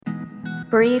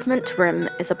Bereavement Room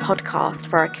is a podcast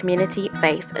for our community,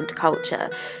 faith and culture,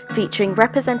 featuring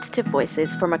representative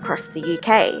voices from across the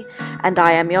UK. And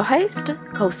I am your host,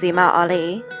 Kulsuma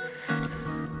Ali.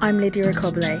 I'm Lydia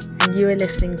Recoble, and you are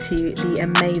listening to the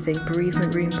amazing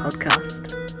Bereavement Room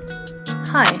podcast.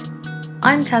 Hi,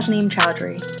 I'm Tasneem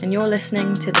Chowdhury, and you're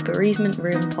listening to the Bereavement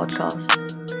Room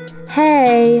podcast.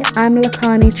 Hey, I'm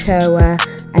Lakani Chirwa,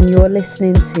 and you're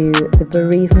listening to the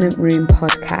Bereavement Room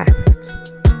podcast.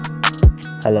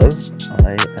 Hello,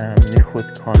 I am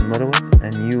Nikhwat Khan Marawat,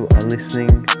 and you are listening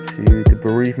to the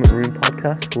Bereavement Room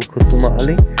podcast for Kulsuma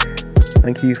Ali.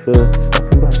 Thank you for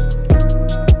stopping by.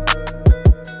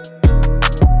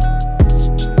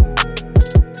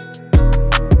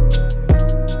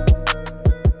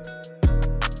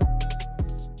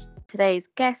 Today's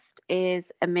guest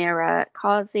is Amira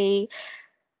Kazi.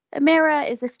 Amira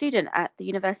is a student at the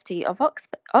University of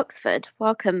Oxford.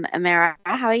 Welcome, Amira.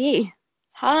 How are you?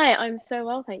 Hi, I'm so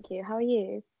well, thank you. How are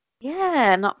you?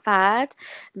 Yeah, not bad.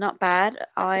 Not bad.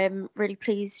 I'm really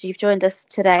pleased you've joined us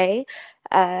today.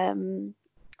 So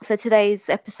today's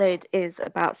episode is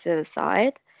about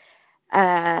suicide.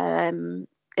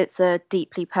 It's a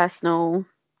deeply personal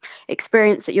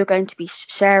experience that you're going to be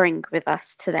sharing with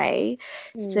us today.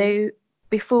 So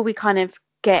before we kind of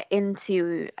get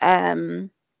into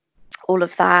all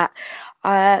of that,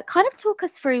 kind of talk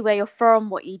us through where you're from,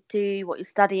 what you do, what you're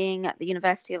studying at the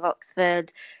University of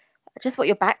Oxford, just what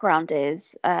your background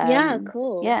is. Yeah,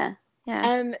 cool. Yeah.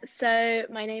 So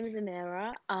my name is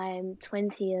Amira. I'm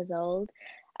 20 years old.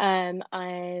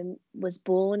 I was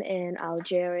born in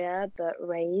Algeria but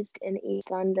raised in East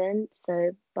London.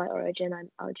 So by origin, I'm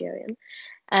Algerian.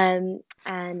 And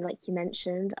like you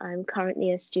mentioned, I'm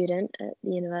currently a student at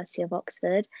the University of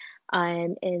Oxford.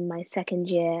 I'm in my second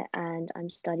year and I'm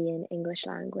studying English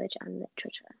language and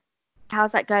literature.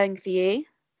 How's that going for you?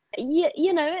 Yeah,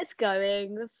 it's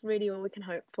going. That's really all we can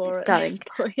hope for It's at going. this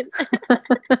point.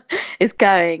 It's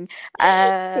going.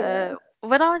 Yeah.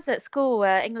 When I was at school,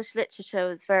 English literature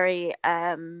was very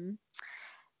it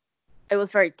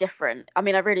was very different. I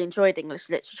mean, I really enjoyed English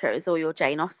literature. It was all your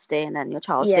Jane Austen and your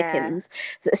Charles Dickens.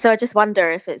 So I just wonder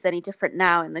if it's any different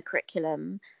now in the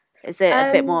curriculum. Is it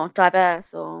a bit more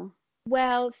diverse or?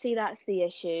 Well, see, that's the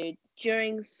issue.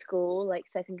 During school, like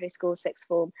secondary school, sixth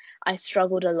form, I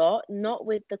struggled a lot, not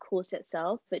with the course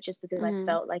itself, but just because I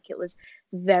felt like it was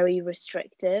very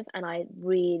restrictive, and I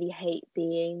really hate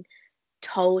being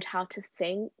told how to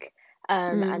think.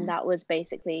 And that was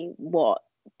basically what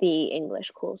the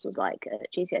English course was like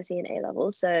at GCSE and A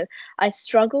level. So I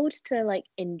struggled to like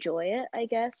enjoy it, I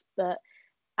guess, but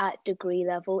at degree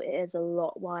level it is a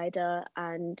lot wider,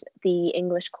 and the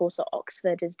English course at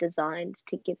Oxford is designed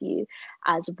to give you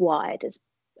as wide as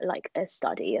like a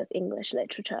study of English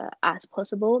literature as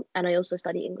possible. And I also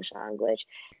study English language,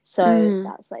 so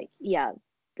that's like, yeah,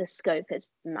 the scope is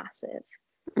massive.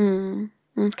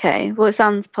 Okay, well, it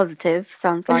sounds positive.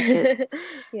 Sounds like it.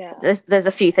 Yeah. There's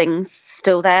a few things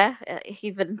still there,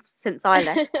 even since I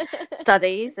left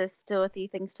studies. There's still a few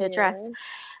things to address.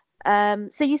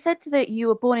 So you said that you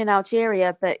were born in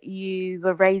Algeria, but you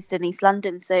were raised in East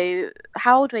London. So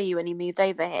how old were you when you moved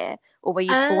over here, or were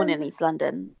you born in East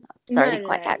London? Sorry, I didn't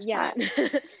quite catch that.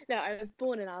 No, I was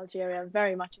born in Algeria,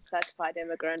 very much a certified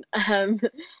immigrant.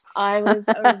 I was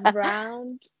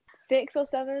around 6 or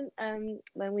 7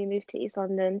 when we moved to East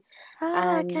London.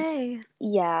 Okay.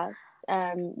 Yeah,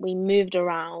 we moved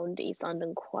around East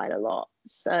London quite a lot.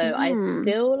 So I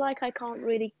feel like I can't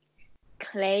really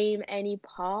claim any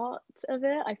part of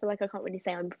it. I feel like I can't really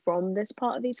say I'm from this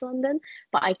part of East London,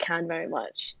 but I can very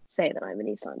much say that I'm an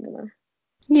East Londoner.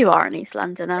 You are an East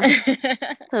Londoner.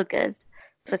 So good.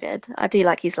 So good. I do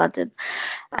like East London.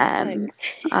 Thanks.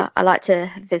 I like to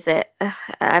visit. I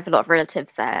have a lot of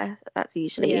relatives there. That's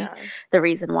usually the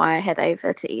reason why I head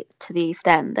over to the East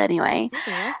End anyway.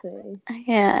 Lovely.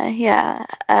 Yeah.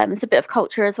 It's a bit of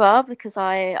culture as well, because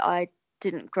I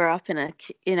didn't grow up in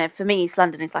for me, East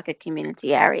London is like a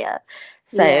community area.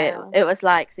 So it was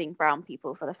like seeing brown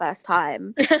people for the first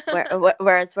time,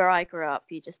 whereas where I grew up,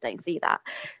 you just don't see that.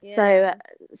 So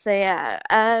yeah.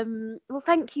 Well,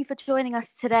 thank you for joining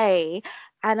us today.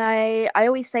 And I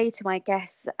always say to my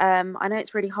guests, I know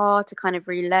it's really hard to kind of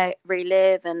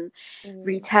relive and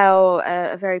retell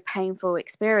a very painful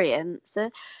experience. So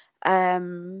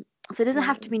it doesn't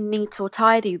have to be neat or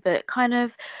tidy, but kind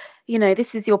of,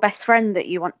 this is your best friend that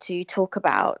you want to talk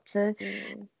about. What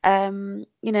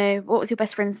was your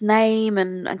best friend's name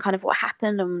and kind of what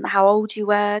happened and how old you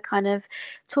were? Kind of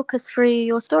talk us through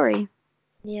your story.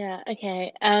 Yeah,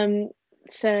 okay.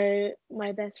 So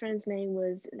my best friend's name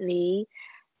was Lee.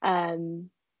 And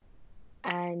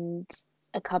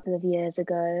a couple of years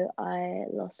ago, I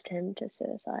lost him to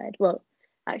suicide. Well,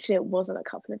 actually, it wasn't a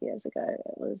couple of years ago.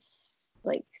 It was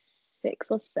like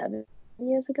 6 or 7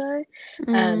 years ago.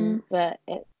 But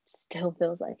it still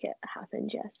feels like it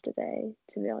happened yesterday,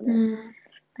 to be honest.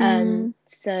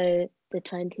 So the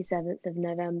 27th of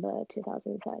November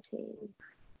 2013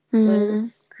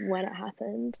 was when it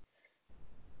happened.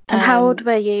 And how old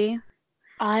were you?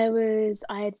 I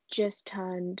had just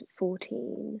turned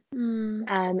 14,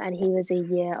 and he was a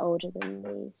year older than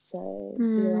me, so he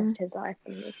lost his life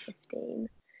when he was 15.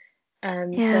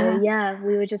 So yeah,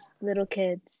 we were just little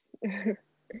kids.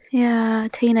 Yeah,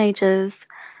 teenagers.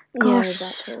 Gosh. Yeah,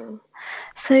 exactly.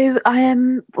 So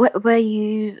were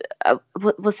you?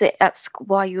 Was it at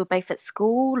while you were both at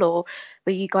school, or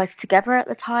were you guys together at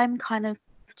the time? Kind of.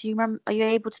 Do you remember? Are you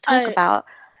able to talk about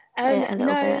it a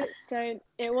little bit? So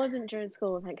it wasn't during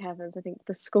school, thank heavens. I think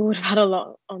the school would have had a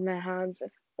lot on their hands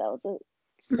if there was a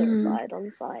suicide on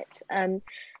site.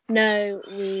 No,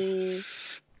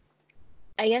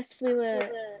 I guess we were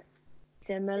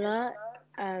similar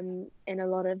in a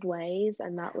lot of ways,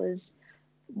 and that was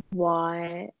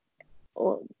why,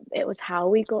 or it was how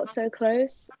we got so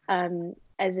close.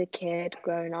 As a kid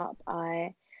growing up,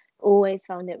 I always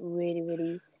found it really,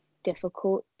 really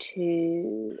difficult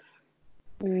to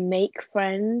make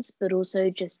friends, but also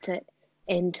just to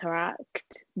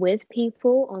interact with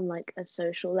people on like a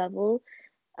social level.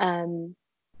 And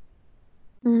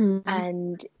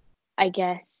I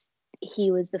guess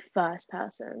he was the first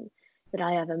person that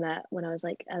I ever met when I was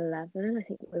like 11. I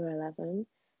think we were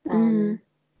 11,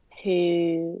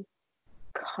 who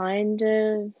kind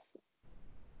of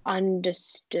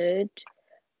understood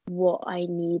what I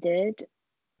needed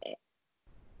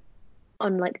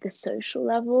on like the social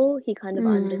level. He kind of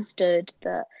understood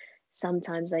that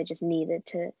sometimes I just needed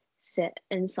to sit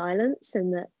in silence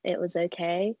and that it was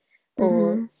okay.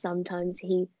 Or sometimes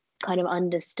he kind of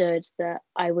understood that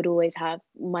I would always have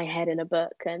my head in a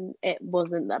book, and it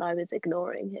wasn't that I was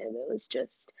ignoring him. It was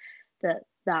just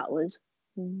that was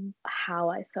how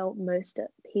I felt most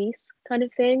at peace, kind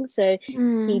of thing. So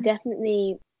he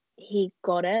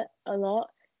got it a lot,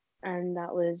 and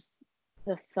that was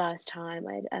the first time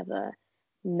I'd ever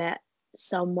met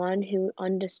someone who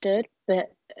understood.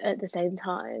 But at the same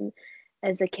time,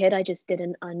 as a kid, I just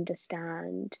didn't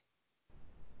understand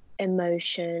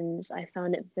emotions. I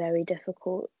found it very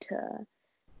difficult to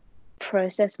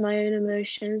process my own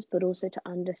emotions, but also to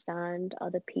understand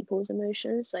other people's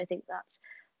emotions. So I think that's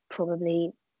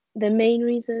probably the main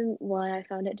reason why I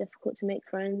found it difficult to make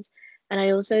friends. And I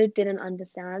also didn't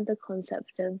understand the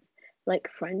concept of like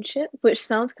friendship, which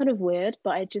sounds kind of weird,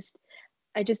 but I just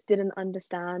didn't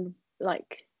understand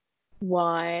like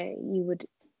why it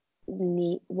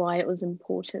was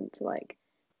important to like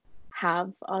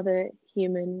have other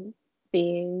human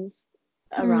beings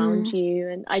around you.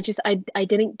 And I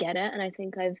didn't get it. And I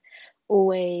think I've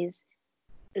always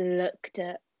looked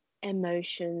at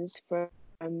emotions from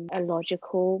a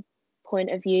logical point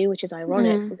of view, which is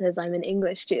ironic because I'm an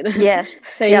English student. Yes.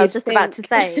 So yeah, I was just about to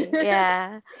say,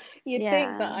 yeah. You'd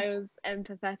think that I was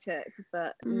empathetic,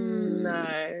 but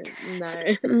no.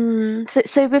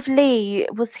 So with Lee,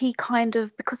 was he kind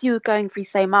of, because you were going through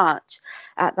so much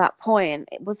at that point,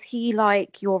 was he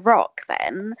like your rock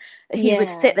then? He would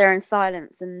sit there in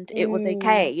silence and it was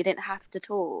okay. You didn't have to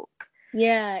talk.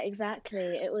 Yeah,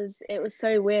 exactly. It was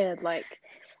so weird. Like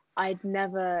I'd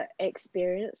never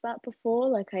experienced that before.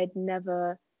 Like I'd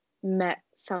never met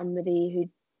somebody who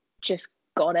just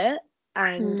got it,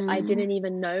 and I didn't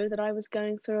even know that I was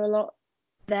going through a lot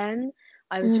then.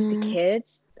 I was just a kid,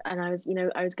 and I was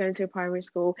going through primary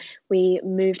school. We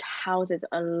moved houses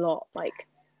a lot, like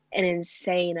an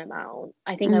insane amount.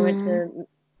 I think I went to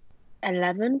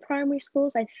 11 primary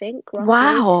schools, I think, roughly.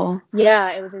 Wow.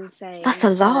 Yeah, it was insane. That's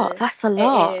a lot. That's a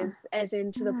lot. It is, as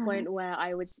in to the point where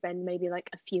I would spend maybe like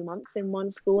a few months in one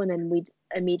school and then we'd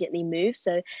immediately move.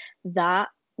 So that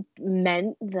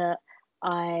meant that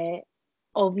I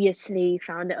obviously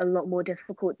found it a lot more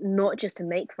difficult, not just to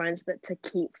make friends, but to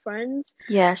keep friends.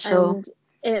 Yeah, sure. And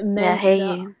it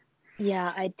meant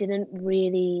I didn't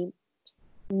really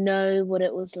know what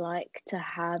it was like to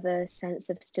have a sense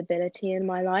of stability in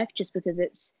my life, just because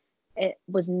it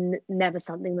was never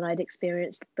something that I'd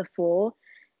experienced before.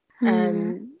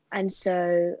 And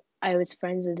so I was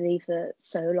friends with Lee for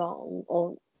so long,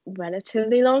 or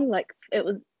relatively long. Like it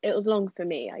was long for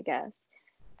me, I guess.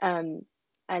 And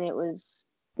it was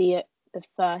the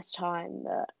first time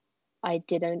that I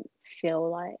didn't feel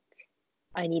like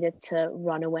I needed to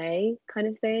run away, kind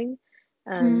of thing.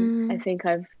 I think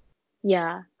I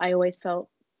always felt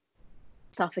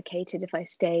suffocated if I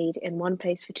stayed in one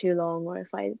place for too long, or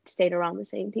if I stayed around the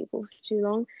same people for too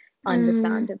long,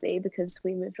 understandably, because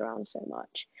we moved around so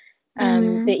much.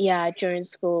 But yeah, during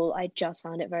school, I just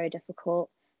found it very difficult.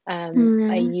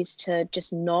 I used to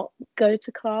just not go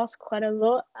to class quite a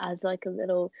lot as like a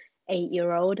little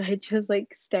 8-year-old. I'd just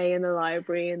like stay in the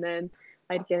library, and then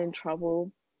I'd get in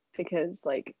trouble because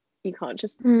like you can't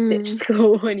just ditch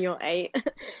school when you're 8.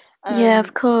 Yeah,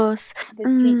 of course. The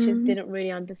teachers didn't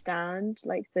really understand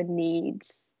like the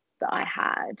needs that I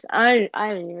had. I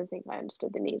don't even think I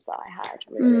understood the needs that I had,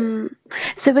 really.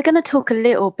 So we're going to talk a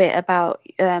little bit about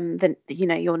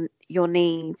your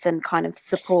needs and kind of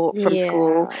support from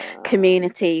school,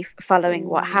 community following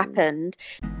what happened.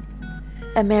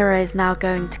 Amira is now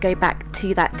going to go back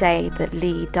to that day that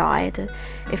Lee died.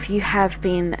 If you have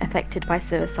been affected by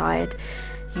suicide,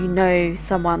 you know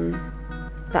someone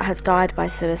that has died by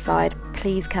suicide,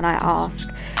 please can I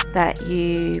ask that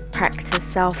you practice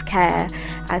self-care,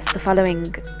 as the following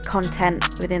content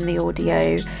within the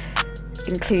audio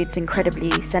includes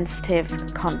incredibly sensitive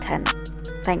content.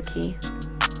 Thank you.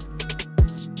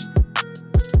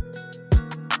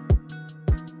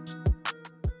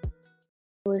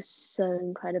 It was so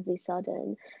incredibly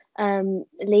sudden.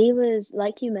 Lee was,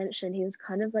 like you mentioned, he was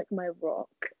kind of like my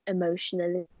rock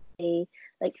emotionally,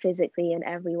 like physically in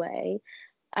every way.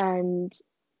 And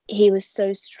he was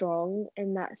so strong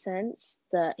in that sense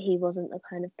that he wasn't the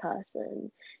kind of person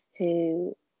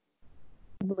who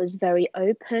was very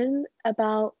open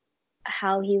about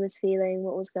how he was feeling,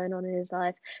 what was going on in his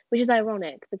life, which is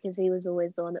ironic because he was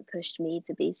always the one that pushed me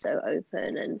to be so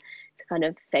open and to kind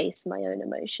of face my own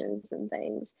emotions and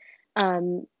things.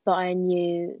 But I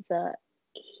knew that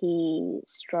he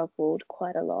struggled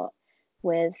quite a lot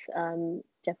with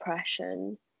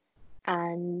depression,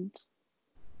 and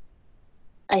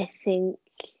I think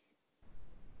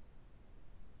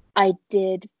I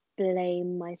did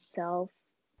blame myself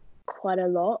quite a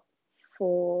lot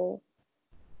for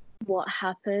what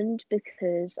happened,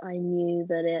 because I knew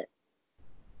that it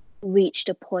reached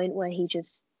a point where he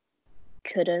just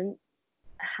couldn't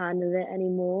handle it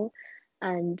anymore,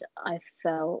 and I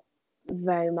felt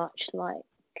very much like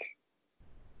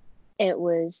it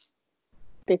was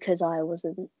because I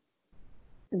wasn't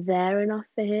there enough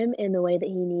for him in the way that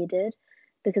he needed,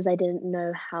 because I didn't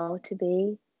know how to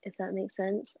be, if that makes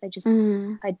sense. I just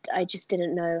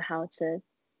didn't know how to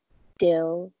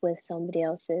deal with somebody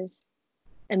else's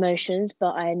emotions,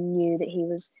 but I knew that he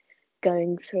was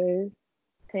going through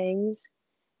things,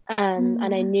 and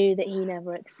I knew that he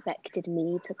never expected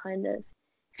me to kind of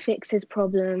fix his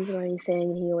problems or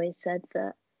anything. He always said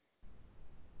that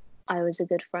I was a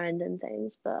good friend and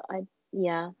things, but I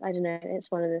don't know,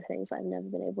 it's one of the things I've never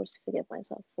been able to forgive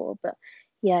myself for. But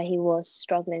yeah, he was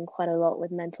struggling quite a lot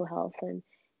with mental health, and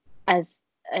as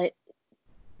a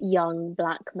young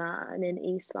black man in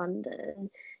East London,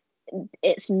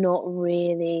 it's not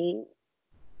really,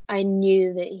 I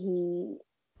knew that he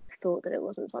thought that it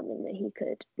wasn't something that he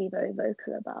could be very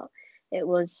vocal about. It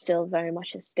was still very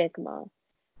much a stigma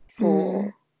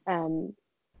for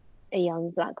a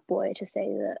young black boy to say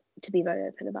that, to be very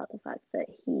open about the fact that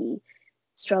he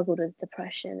struggled with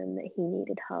depression and that he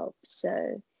needed help.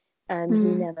 So he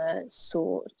never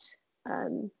sought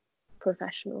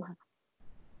professional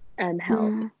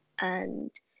help.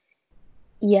 And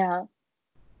yeah,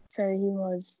 so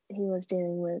he was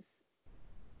dealing with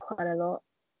quite a lot.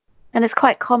 And it's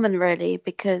quite common, really,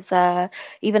 because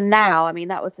even now, I mean,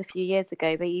 that was a few years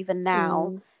ago, but even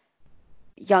now,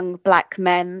 young black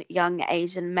men, young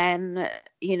Asian men,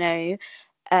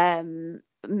 men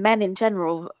in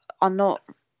general are not,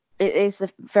 it is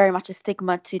very much a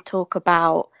stigma to talk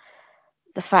about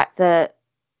the fact that,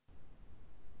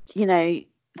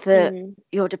 that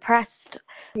you're depressed,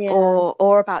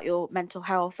 or about your mental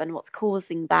health and what's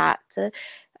causing that.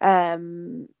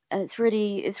 And it's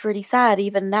really sad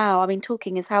even now. I mean,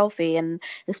 talking is healthy and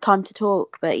it's time to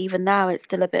talk, but even now it's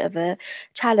still a bit of a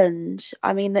challenge.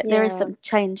 I mean, there is some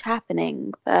change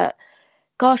happening, but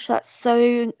gosh, that's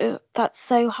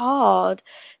so hard.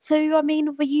 So, I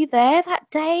mean, were you there that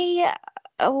day?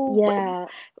 Yeah.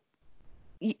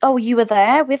 You were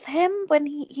there with him when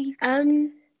he...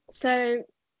 So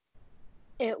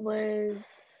it was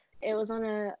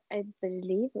on I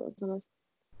believe it was on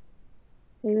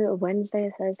maybe a Wednesday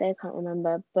or Thursday, I can't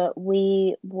remember, but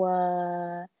we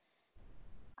were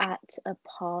at a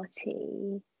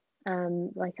party,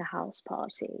 like a house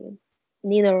party.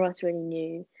 Neither of us really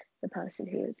knew the person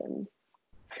who was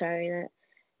throwing it.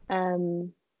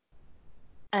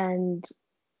 And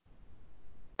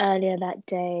earlier that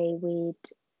day, we'd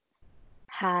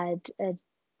had a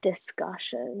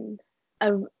discussion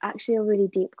actually a really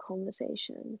deep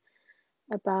conversation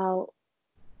about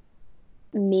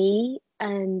me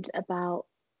and about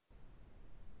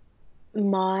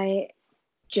my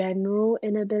general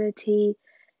inability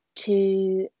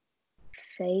to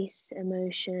face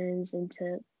emotions and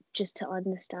to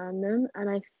understand them. And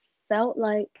I felt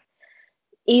like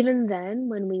even then,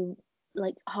 when we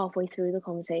like halfway through the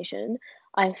conversation,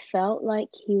 I felt like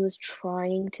he was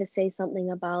trying to say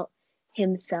something about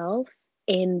himself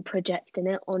in projecting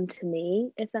it onto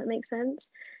me, if that makes sense.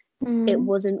 It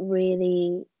wasn't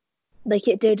really like,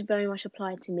 it did very much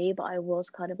apply to me, but I was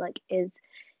kind of like, is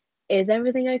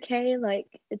everything okay? Like,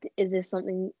 is there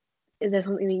something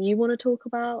that you want to talk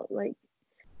about? Like,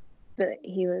 but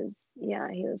he was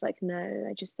like, no,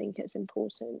 I just think it's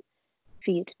important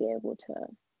for you to be able to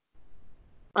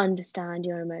understand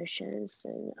your emotions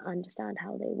and understand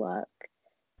how they work.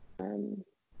 And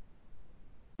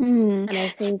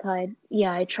I think I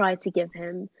tried to give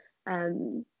him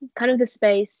kind of the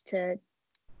space to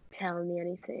tell me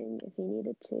anything if he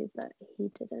needed to, but he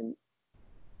didn't.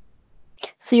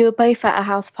 So you were both at a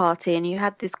house party and you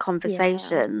had this Yeah.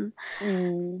 conversation.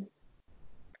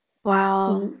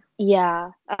 Wow.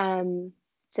 Yeah.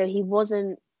 So he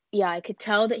wasn't. Yeah, I could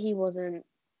tell that he wasn't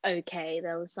okay.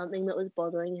 There was something that was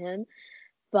bothering him,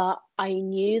 but I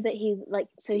knew that he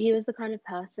was the kind of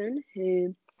person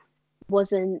who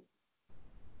wasn't.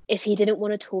 If he didn't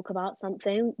want to talk about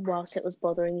something whilst it was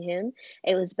bothering him,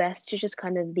 it was best to just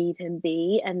kind of leave him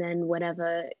be, and then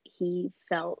whenever he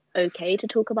felt okay to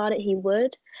talk about it, he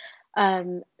would.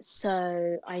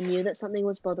 So I knew that something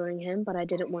was bothering him, but I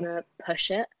didn't want to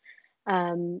push it.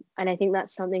 And I think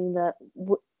that's something that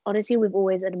honestly we've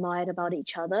always admired about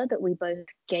each other, that we both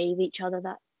gave each other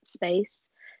that space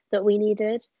that we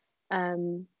needed.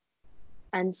 And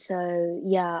so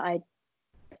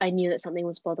I knew that something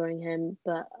was bothering him,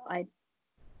 but I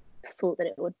thought that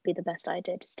it would be the best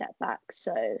idea to step back.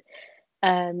 So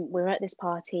we were at this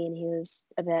party and he was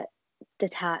a bit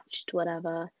detached,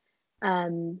 whatever.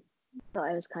 But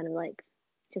I was kind of like,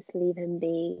 just leave him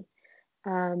be.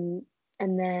 And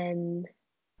then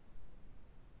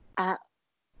at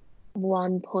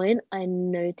one point I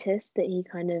noticed that he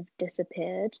kind of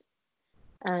disappeared.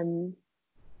 And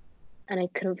I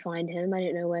couldn't find him. I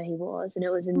didn't know where he was. And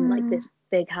it was in like this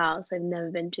big house I've never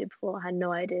been to before. I had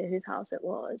no idea whose house it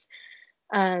was.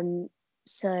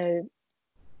 So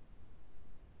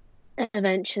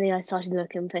eventually I started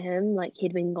looking for him. Like,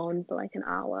 he'd been gone for like an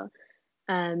hour.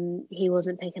 He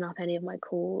wasn't picking up any of my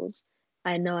calls.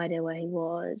 I had no idea where he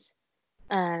was.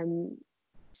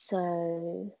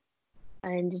 So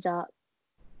I ended up.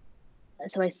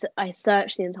 So I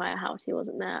searched the entire house. He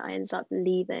wasn't there. I ended up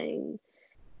leaving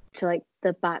to like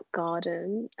the back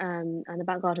garden. And the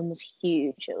back garden was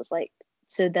huge. It was like,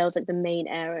 so there was like the main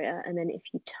area, and then if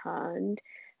you turned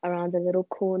around a little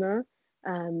corner,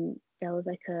 there was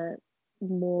like a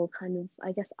more kind of,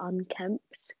 I guess,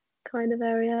 unkempt kind of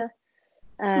area.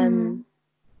 And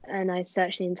I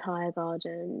searched the entire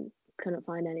garden, couldn't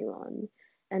find anyone.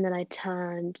 And then I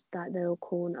turned that little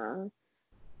corner,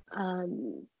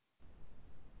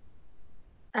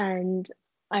 and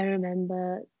I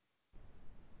remember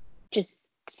just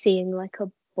seeing like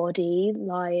a body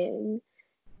lying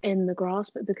in the grass,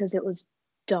 but because it was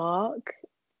dark,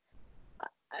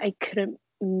 I couldn't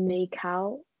make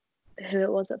out who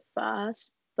it was at first,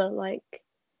 but like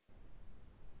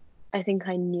I think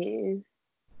I knew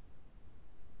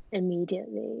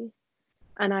immediately.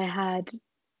 And I had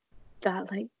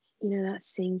that, like, that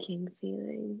sinking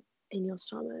feeling in your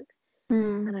stomach.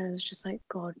 And I was just like,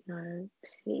 God, no,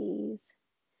 please.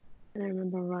 And I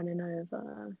remember running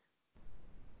over,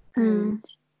 and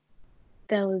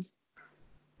there was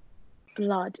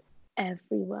blood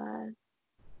everywhere,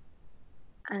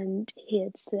 and he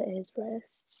had slit his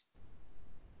wrists.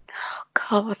 Oh,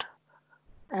 God.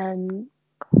 And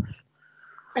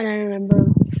I remember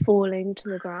falling to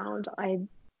the ground. I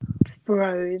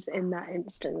froze in that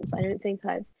instance. I don't think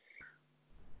I've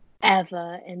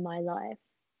ever in my life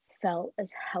felt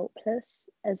as helpless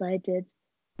as I did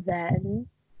then,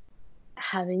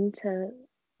 having to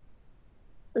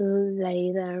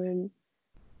lay there and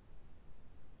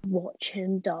watch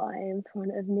him die in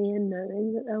front of me and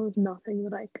knowing that there was nothing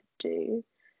that I could do.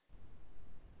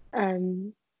 I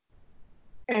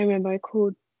remember I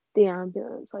called the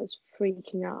ambulance. I was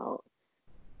freaking out,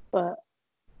 but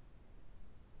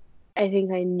I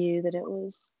think I knew that it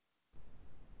was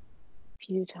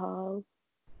futile.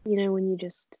 When you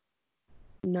just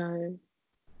know.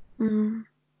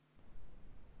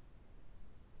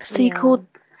 So you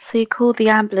called the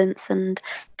ambulance, and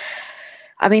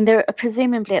I mean, there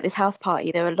presumably at this house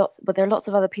party there were lots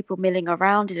of other people milling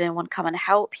around. Did anyone come and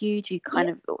help you? Do you kind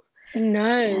of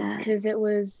No, because it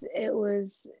was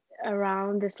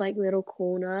around this like little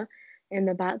corner in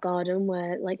the back garden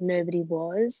where like nobody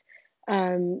was.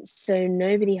 So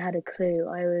nobody had a clue.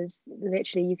 I was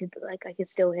literally, you could like, I could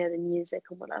still hear the music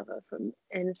and whatever from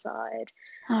inside.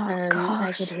 Oh I could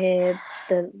gosh. hear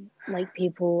the like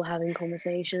people having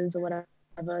conversations or whatever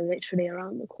literally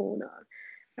around the corner.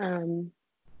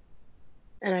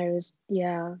 And I was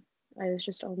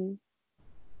just on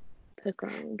the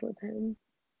ground with him.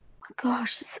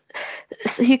 Gosh.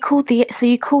 So you called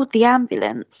the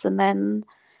ambulance, and then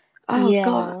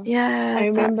God, yeah. I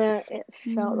remember it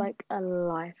felt like a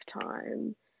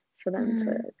lifetime for them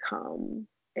to come.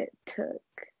 It took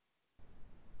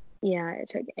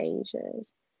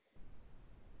ages.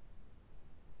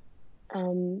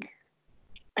 I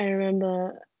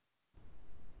remember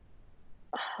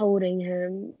holding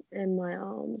him in my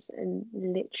arms and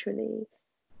literally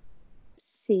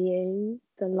seeing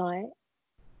the light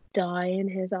die in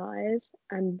his eyes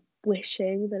and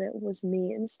wishing that it was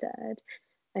me instead.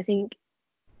 I think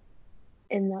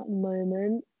in that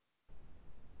moment,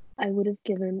 I would have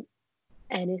given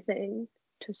anything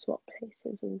to swap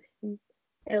places with him.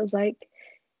 It was like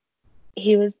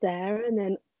he was there and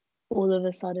then all of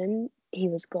a sudden he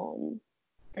was gone.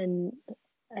 And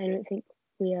I don't think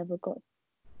we ever got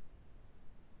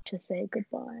to say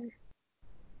goodbye.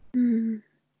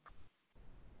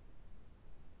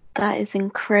 That is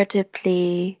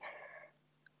incredibly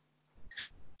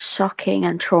shocking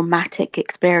and traumatic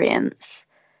experience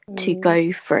to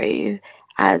go through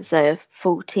as a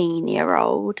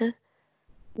 14-year-old.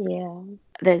 Yeah.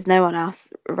 There's no one else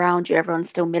around you. Everyone's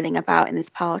still milling about in this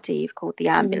party. You've called the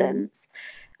ambulance,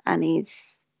 and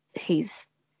he's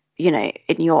in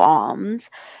your arms.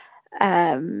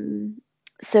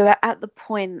 So at the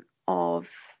point of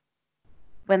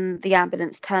when the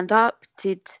ambulance turned up,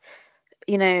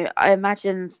 I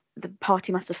imagine the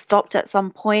party must have stopped at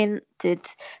some point. Did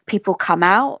people come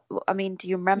out? I mean, do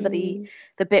you remember the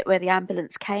bit where the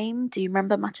ambulance came? Do you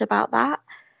remember much about that?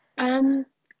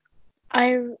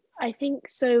 I think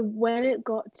so. When it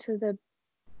got to the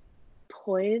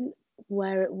point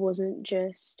where it wasn't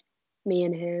just me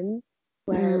and him,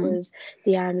 where it was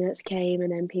the ambulance came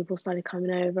and then people started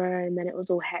coming over and then it was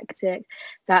all hectic,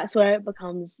 that's where it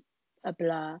becomes a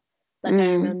blur. Like I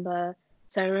remember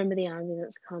the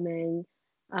ambulance coming,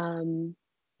 and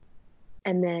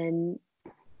then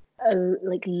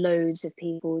like loads of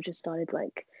people just started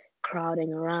like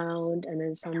crowding around, and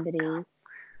then somebody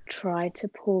tried to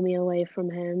pull me away from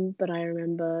him, but I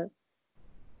remember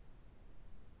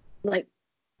like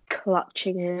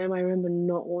clutching him. I remember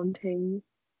not wanting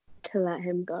to let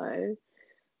him go.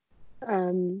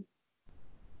 And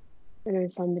then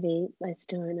somebody, I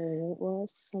still don't know who it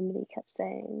was, somebody kept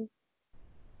saying,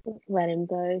 let him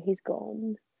go, he's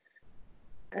gone.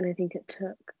 And I think it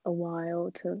took a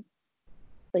while to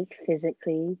like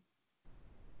physically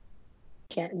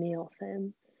get me off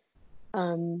him.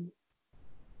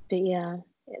 But yeah,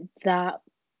 that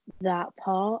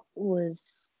part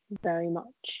was very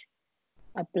much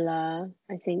a blur.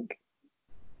 I think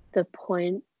the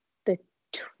point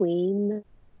between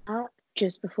that,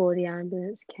 just before the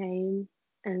ambulance came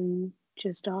and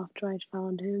just after I'd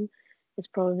found him, is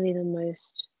probably the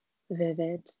most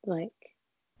vivid. Like,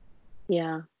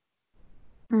 yeah.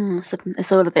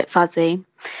 It's all a bit fuzzy.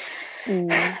 And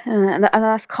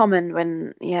that's common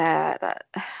when,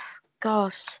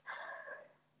 gosh.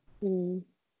 So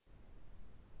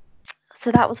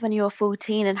that was when you were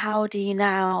 14, and how old are you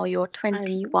now? You're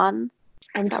 21?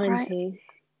 I'm 20. Right?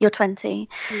 You're 20?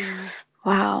 Yeah.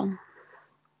 Wow.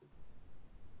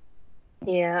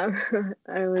 Yeah,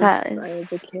 I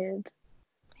was a kid.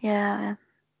 Yeah.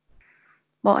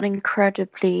 What an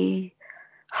incredibly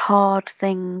hard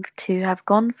thing to have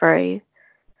gone through.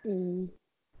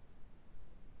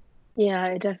 Yeah,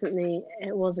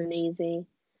 it wasn't easy.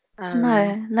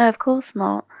 No, of course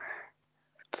not.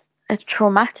 It's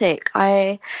traumatic.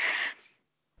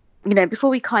 Before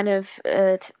we kind of,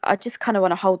 I just kind of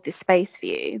want to hold this space for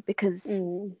you, because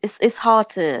it's hard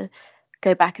to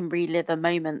go back and relive a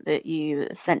moment that you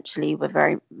essentially were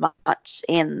very much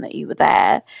in, that you were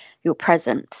there, you were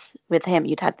present with him,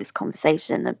 you'd had this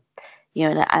conversation,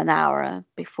 an hour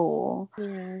before.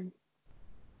 Yeah.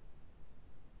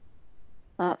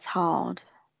 That's hard.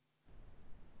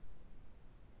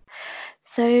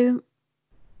 So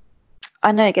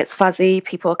I know it gets fuzzy.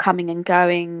 People are coming and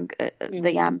going.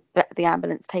 The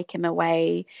ambulance take him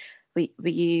away. Were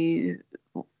you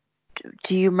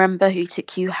do you remember who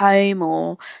took you home,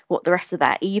 or what the rest of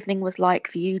that evening was like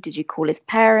for you? Did you call his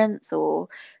parents, or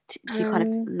do you kind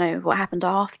of know what happened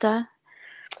after?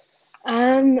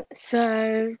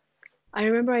 So I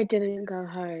remember I didn't go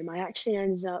home. I actually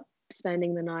ended up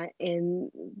spending the night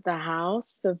in the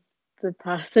house of the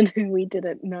person who we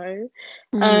didn't know.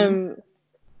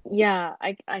 Yeah,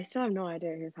 I still have no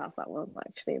idea whose house that was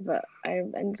actually, but I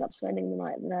ended up spending the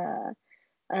night there.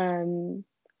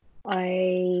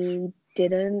 I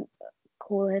didn't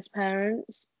call his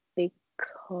parents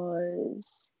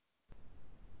because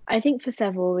I think for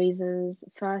several reasons.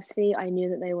 Firstly, I knew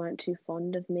that they weren't too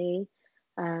fond of me.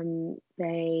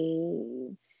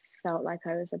 They felt like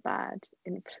I was a bad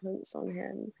influence on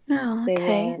him. Oh, They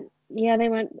okay. weren't, yeah, they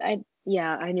weren't, I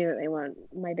knew that they weren't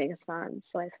my biggest fans,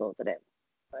 so I thought that it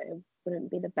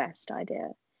wouldn't be the best idea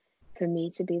for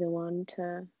me to be the one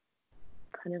to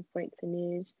kind of break the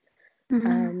news.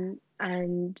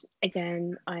 And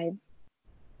again, I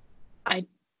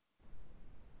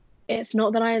it's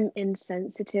not that I'm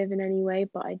insensitive in any way,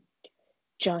 but I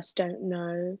just don't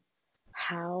know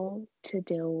how to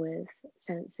deal with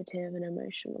sensitive and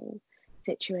emotional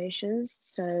situations.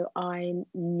 So I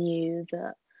knew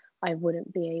that I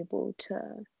wouldn't be able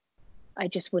to, I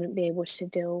just wouldn't be able to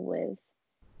deal with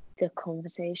the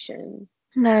conversation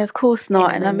No, of course in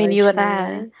not. an And I mean, you were emotional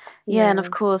there. way. Yeah, and Yeah,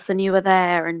 of course, and you were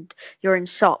there, and you're in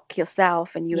shock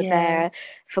yourself, and you were yeah, there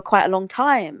for quite a long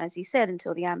time, as you said,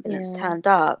 until the ambulance yeah. turned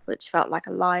up, which felt like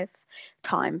a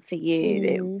lifetime for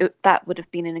you. That would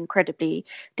have been an incredibly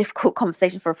difficult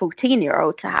conversation for a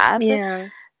 14-year-old to have. Yeah,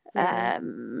 yeah.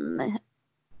 Um,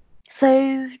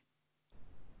 so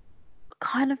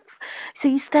kind of, so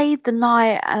you stayed the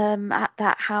night at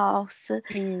that house.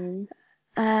 Mm.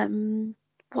 Um,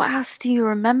 what else do you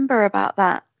remember about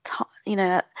that time?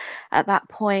 At that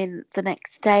point, the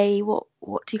next day, what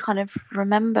do you kind of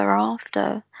remember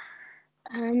after?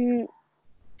 Um,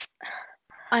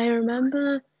 I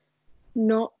remember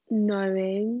not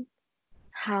knowing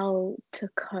how to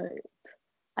cope.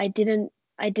 I didn't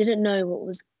know what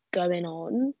was going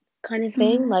on, kind of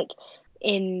thing. Mm, Like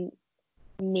in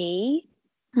me,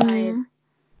 I mm,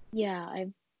 yeah,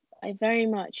 I very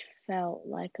much felt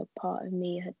like a part of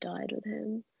me had died with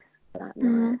him that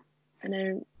night. mm, And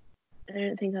I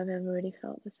don't think I've ever really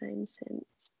felt the same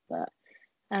since. But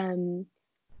um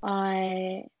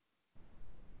I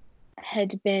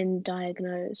had been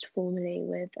diagnosed formally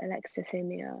with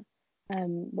alexithymia,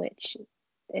 which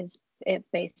it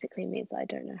basically means that I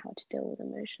don't know how to deal with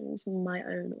emotions, my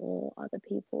own or other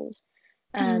people's,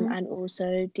 mm, and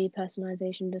also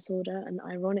depersonalization disorder. And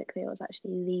ironically, it was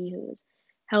actually Lee who was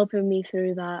helping me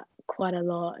through that quite a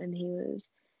lot, and he was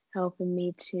helping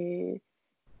me to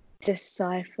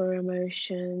decipher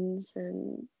emotions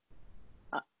and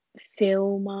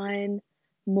feel mine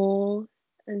more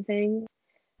and things.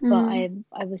 But mm.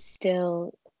 I was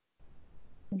still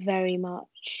very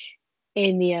much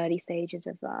in the early stages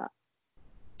of that.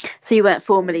 So you weren't So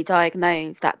formally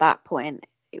diagnosed at that point.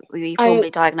 Were you I formally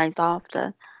diagnosed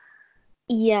after?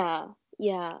 yeah,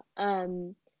 yeah.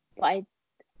 But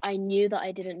I knew that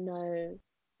I didn't know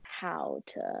how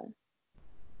to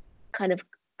kind of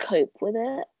cope with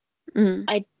it. Mm,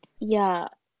 I yeah,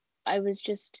 I was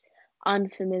just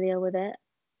unfamiliar with it.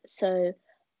 So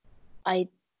I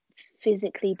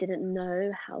physically didn't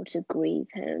know how to grieve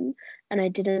him, and I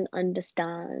didn't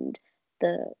understand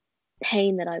the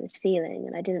pain that I was feeling,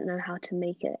 and I didn't know how to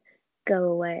make it go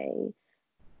away.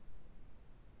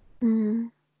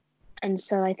 mm. And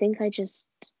so I think I just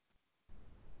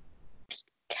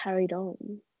carried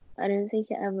on. I don't think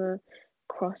it ever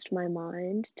crossed my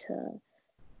mind to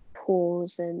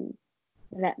pause and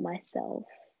let myself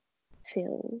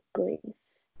feel grief.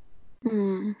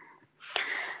 Mm.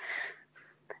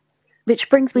 Which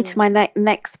brings me to Yeah. my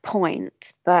next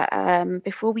point. But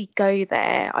before we go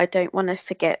there, I don't want to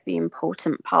forget the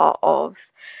important part of,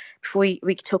 before we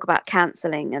could talk about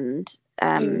counselling and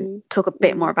Mm, talk a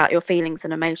bit more mm, about your feelings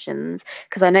and emotions,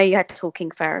 because I know you had talking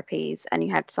therapies and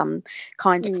you had some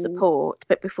kind of mm, support.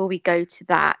 But before we go to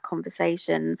that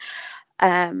conversation,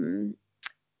 um,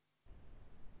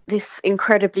 this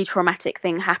incredibly traumatic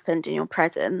thing happened in your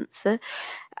presence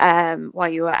while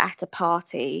you were at a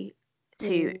party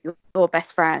to mm, your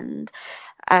best friend.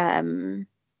 Um,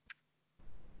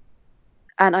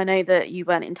 and I know that you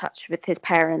weren't in touch with his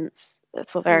parents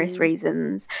for various mm.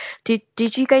 reasons. Did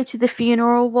you go to the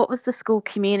funeral? What was the school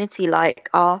community like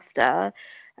after?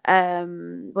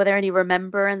 Were there any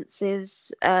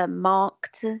remembrances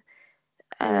marked?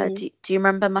 Mm. Do you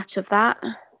remember much of that?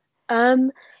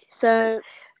 Um, so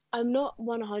I'm not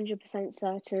 100%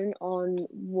 certain on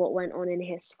what went on in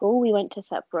his school. We went to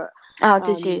separate,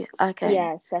 Did you? Okay.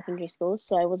 yeah, secondary schools,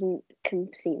 so I wasn't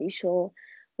completely sure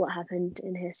what happened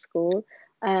in his school.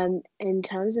 In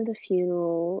terms of the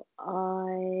funeral,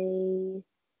 I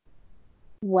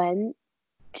went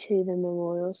to the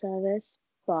memorial service,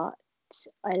 but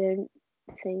I don't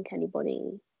think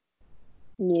anybody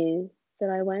knew that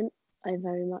I went. I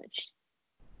very much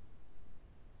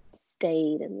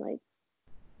stayed in like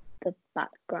the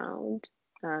background.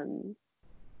 I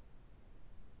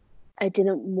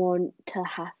didn't want to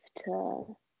have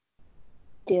to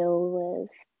deal with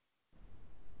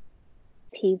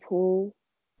people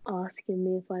asking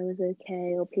me if I was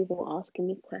okay, or people asking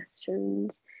me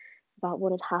questions about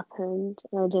what had happened.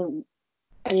 And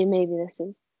I mean, maybe this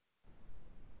is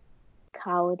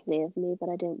cowardly of me, but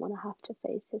I didn't want to have to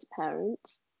face his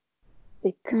parents,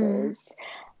 because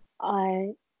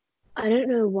I don't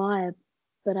know why,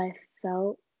 but I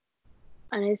felt,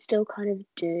 and I still kind of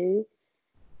do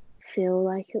feel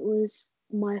like it was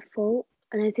my fault.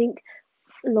 And I think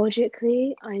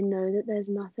logically, I know that there's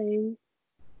nothing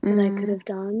that I could have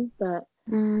done, but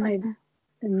I've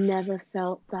never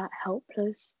felt that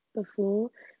helpless before.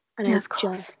 And Yeah, I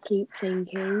just keep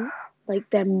thinking, like,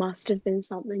 there must have been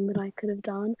something that I could have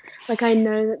done. Like, I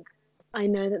know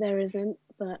that there isn't,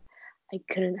 but I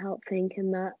couldn't help thinking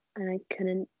that, and I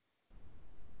couldn't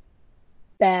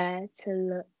bear to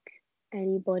look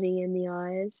anybody in the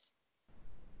eyes,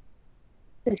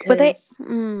 because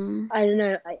I don't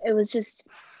know, it was just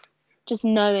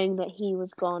knowing that he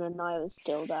was gone and I was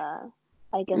still there.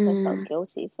 I guess I felt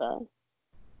guilty for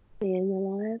being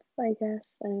alive, I guess.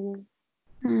 I don't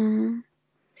know.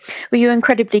 Were you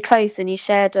incredibly close, and you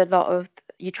shared a lot of,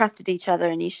 you trusted each other,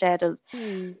 and you shared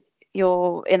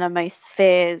your innermost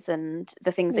fears and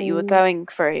the things that you were going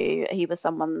through? He was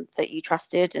someone that you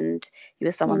trusted, and you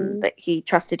were someone that he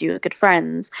trusted. You were good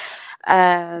friends,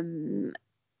 and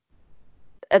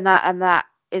that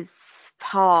is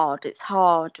hard. It's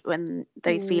hard when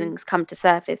those feelings come to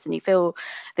surface and you feel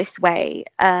this way.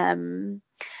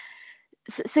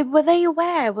 So were they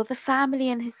aware? Were the family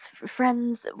and his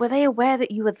friends, were they aware that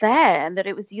you were there and that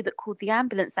it was you that called the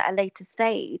ambulance at a later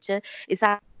stage? Is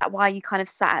that why you kind of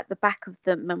sat at the back of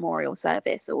the memorial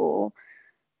service, or?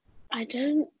 I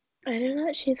don't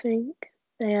actually think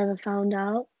they ever found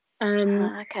out.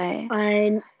 Okay.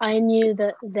 I knew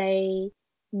that they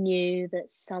knew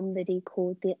that somebody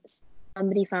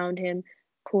found him,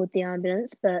 called the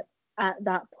ambulance, but at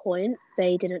that point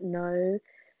they didn't know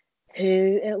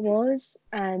who it was,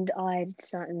 and I'd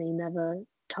certainly never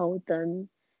told them.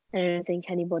 I don't think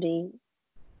anybody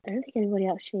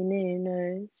actually knew,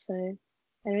 no. So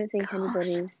I don't think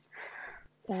anybody's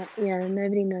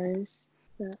nobody knows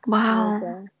that I was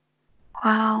there.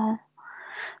 Wow.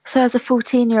 So as a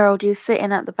 14-year-old, you're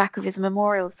sitting at the back of his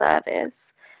memorial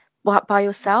service. What, by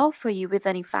yourself? Were you with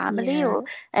any family or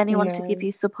anyone to give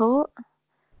you support?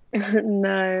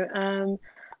 No,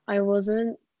 I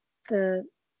wasn't.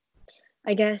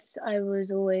 I guess I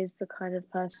was always the kind of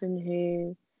person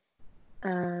who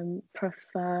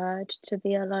preferred to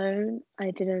be alone.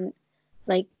 I didn't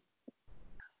like.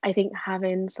 I think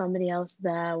having somebody else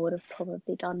there would have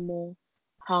probably done more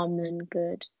harm than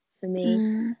good for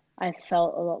me. I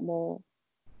felt a lot more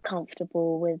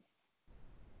comfortable with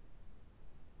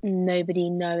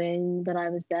nobody knowing that I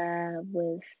was there,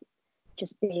 with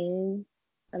just being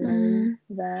alone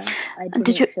there. I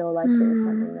didn't feel like it was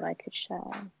something that I could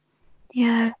share.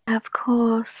 Yeah, of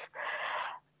course.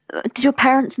 Did your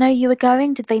parents know you were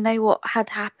going? Did they know what had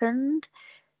happened?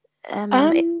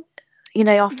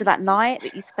 After that night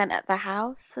that you spent at the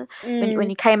house, when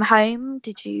you came home,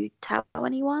 did you tell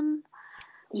anyone?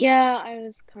 Yeah, I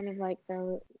was kind of like,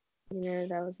 there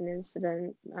was an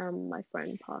incident. My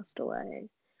friend passed away.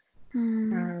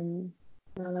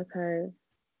 Like,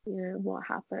 what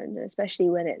happened? Especially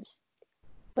when it's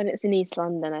in East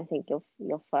London, I think your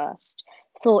first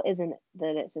thought isn't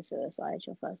that it's a suicide.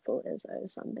 Your first thought is, oh,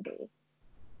 somebody,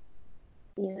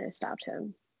 stabbed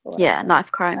him. Yeah, knife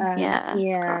crime. Yeah.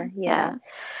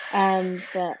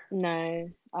 But no,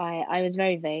 I was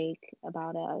very vague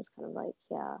about it. I was kind of like,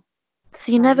 yeah.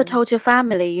 So you never told your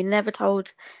family? You never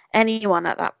told anyone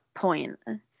at that point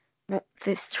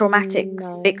this traumatic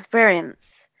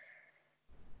experience?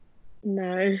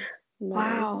 No.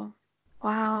 Wow.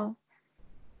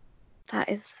 That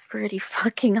is really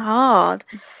fucking hard.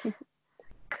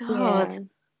 God.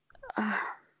 Yeah.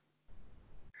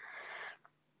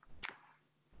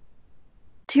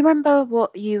 Do you remember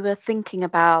what you were thinking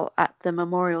about at the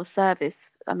memorial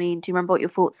service? I mean, do you remember what your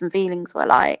thoughts and feelings were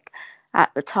like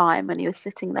at the time when you were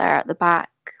sitting there at the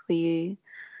back? Were you...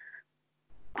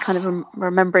 kind of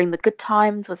remembering the good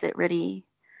times? Was it really?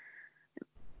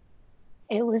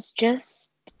 It was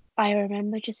just, I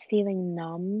remember just feeling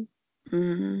numb.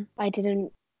 I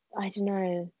don't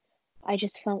know, I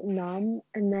just felt numb,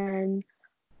 and then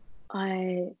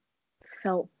I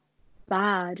felt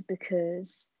bad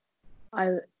because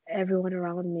everyone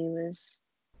around me was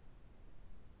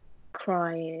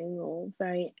crying or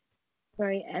very,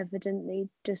 very evidently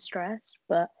distressed,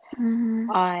 but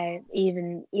I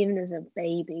even as a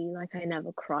baby, like, I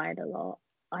never cried a lot.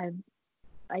 I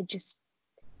just,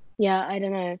 yeah, I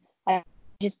don't know. I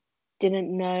just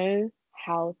didn't know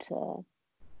how to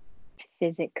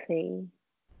physically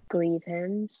grieve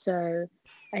him. So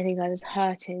I think I was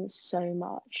hurting so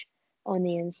much on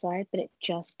the inside, but it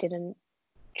just didn't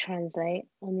translate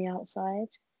on the outside.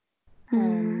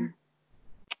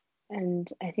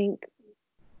 And I think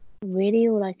really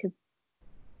all I could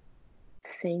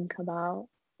think about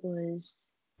was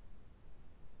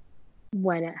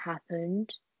when it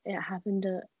happened. It happened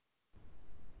at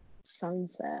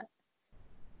sunset.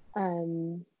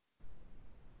 And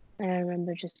I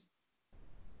remember just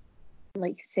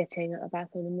like sitting at the back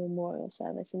of the memorial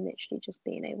service and literally just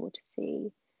being able to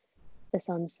see the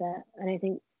sunset. And I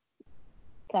think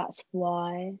that's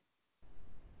why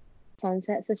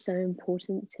sunsets are so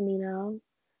important to me now.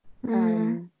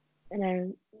 And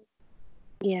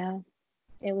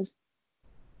it was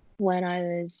when I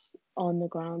was on the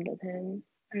ground with him.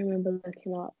 I remember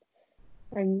looking up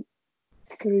and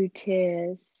through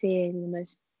tears seeing the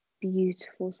most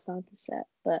beautiful sunset,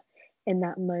 but in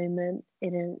that moment it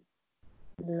didn't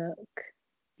look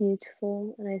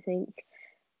beautiful. And I think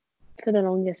for the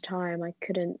longest time I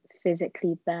couldn't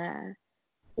physically bear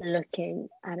looking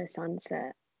at a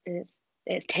sunset, and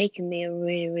it's taken me a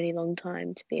really, really long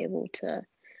time to be able to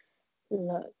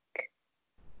look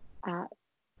at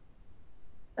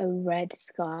a red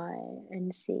sky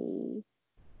and see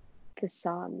the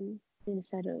sun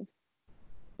instead of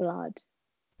blood.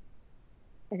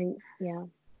 I think, yeah,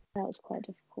 that was quite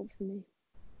difficult for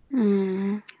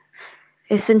me.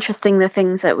 It's interesting the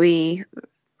things that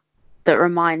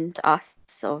remind us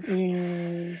of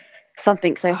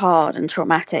something so hard and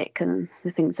traumatic, and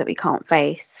the things that we can't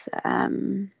face.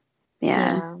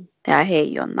 Yeah, I hear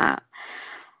you on that.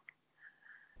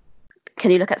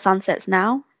 Can you look at sunsets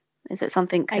now? Is it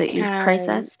something that you've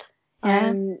processed?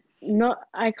 Yeah.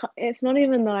 It's not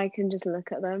even that I can just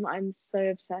look at them. I'm so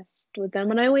obsessed with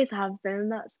them, and I always have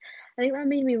been. I think that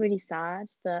made me really sad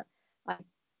that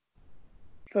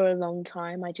for a long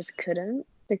time I just couldn't,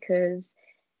 because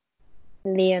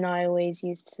Lee and I always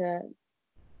used to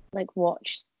like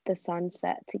watch the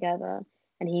sunset together,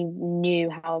 and he knew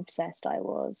how obsessed I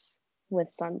was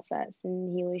with sunsets,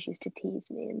 and he always used to tease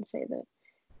me and say that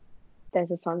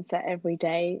there's a sunset every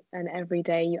day, and every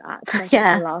day you act like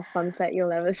it's the last sunset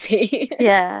you'll ever see.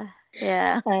 yeah.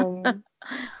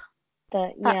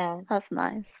 But yeah, that's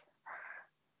nice.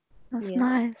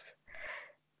 Nice.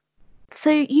 So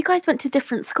you guys went to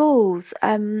different schools.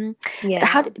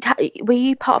 Yeah. Were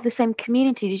you part of the same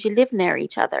community? Did you live near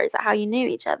each other? Is that how you knew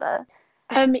each other?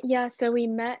 Yeah. So we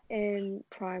met in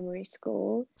primary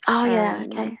school. Oh yeah.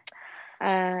 Okay.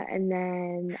 And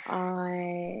then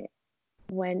I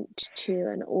went to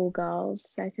an all-girls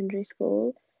secondary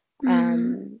school,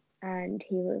 and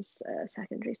he was a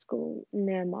secondary school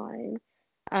near mine.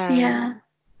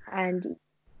 And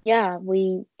yeah,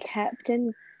 we kept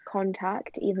in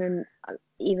contact even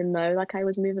though like I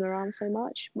was moving around so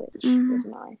much, which was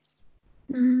nice.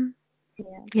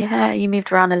 Yeah, you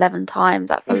moved around 11 times.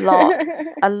 That's a lot.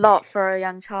 A lot for a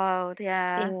young child.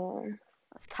 Yeah.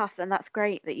 That's tough, and that's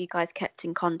great that you guys kept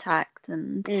in contact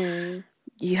and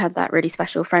you had that really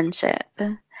special friendship.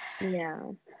 Yeah.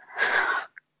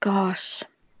 Gosh,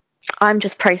 I'm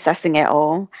just processing it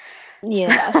all.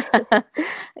 Yeah.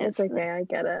 It's okay, I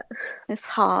get it. It's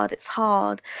hard.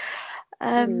 So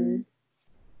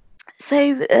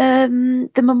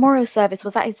the memorial service,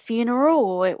 was that his funeral,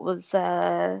 or it was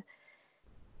okay.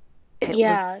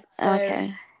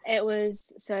 It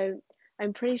was, so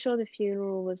I'm pretty sure the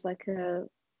funeral was like a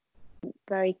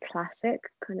very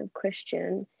classic kind of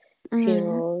Christian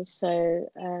funeral. So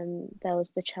there was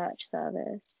the church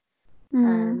service,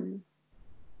 and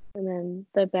then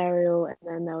the burial, and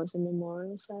then there was a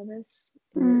memorial service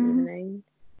in the evening.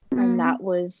 And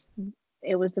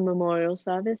it was the memorial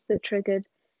service that triggered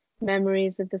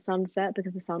memories of the sunset,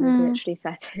 because the sun was literally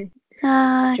setting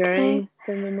during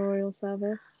the memorial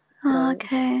service. So,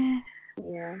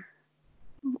 yeah.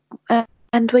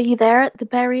 And were you there at the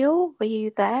burial? Were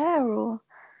you there, or?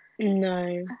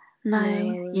 No.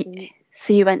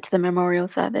 So you went to the memorial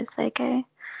service, okay?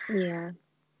 Yeah.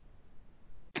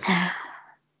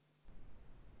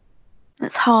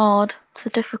 It's hard. It's a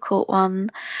difficult one.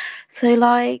 So,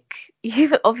 like,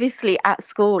 you've obviously at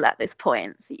school at this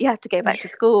point, so you have to go back to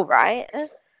school, right?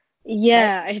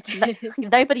 Yeah, I did.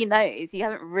 Nobody knows. You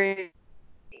haven't really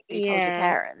told your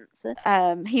parents.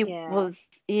 He was,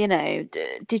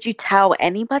 did you tell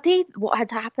anybody what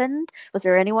had happened? Was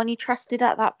there anyone you trusted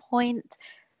at that point?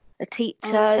 A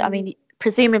teacher? I mean,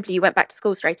 presumably you went back to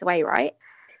school straight away, right?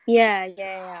 Yeah,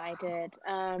 I did.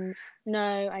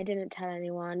 No, I didn't tell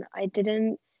anyone. I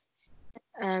didn't.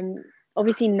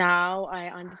 Obviously now I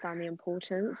understand the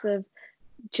importance of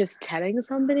just telling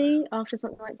somebody after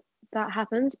something like that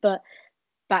happens, but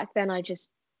back then I just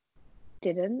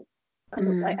didn't. I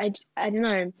don't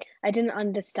know. I didn't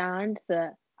understand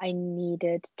that I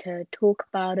needed to talk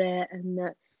about it and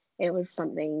that it was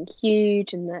something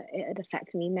huge and that it had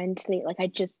affected me mentally. Like I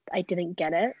didn't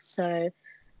get it. So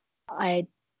I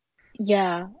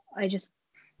just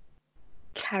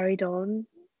carried on,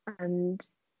 and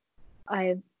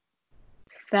I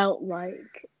felt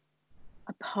like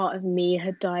a part of me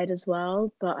had died as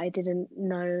well, but I didn't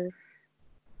know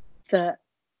that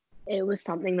it was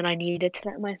something that I needed to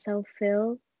let myself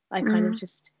feel. I kind of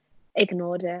just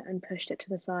ignored it and pushed it to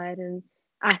the side. And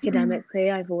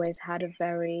academically, I've always had a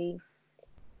very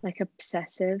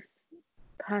obsessive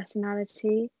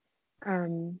personality.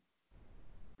 And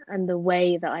the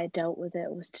way that I dealt with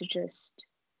it was to just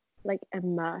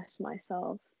immerse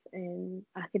myself in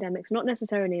academics, not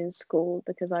necessarily in school,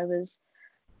 because I was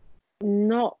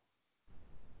not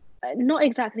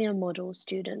exactly a model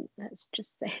student, let's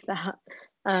just say that.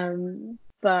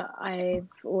 But I've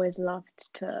always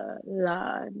loved to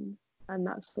learn, and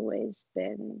that's always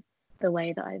been the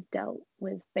way that I've dealt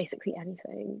with basically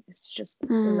anything. It's just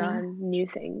learn new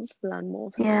things, learn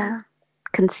more things.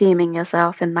 Consuming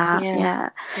yourself in that. Yeah.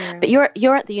 But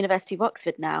you're at the University of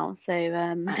Oxford now, so I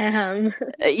am.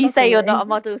 You say you're not a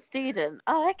model student.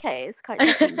 Oh, okay, it's quite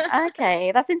shocking.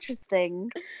 Okay, that's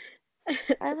interesting.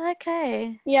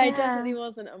 Okay. Yeah, I definitely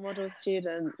wasn't a model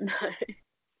student. No.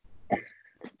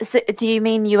 So, do you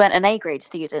mean you weren't an A grade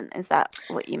student? Is that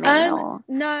what you mean? Or?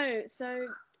 No. So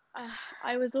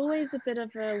I was always a bit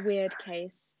of a weird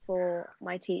case for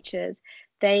my teachers.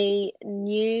 They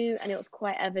knew, and it was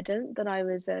quite evident, that I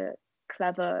was a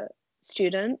clever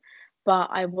student, but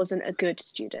I wasn't a good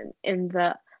student, in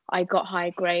that I got high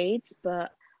grades,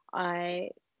 but I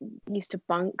used to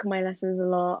bunk my lessons a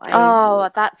lot.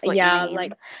 That's what you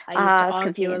mean. I used to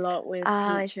argue a lot with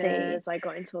teachers. I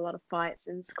got into a lot of fights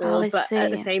in school, but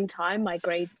at the same time my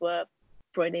grades were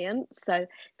brilliant. So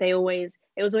it was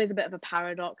always a bit of a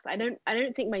paradox. I don't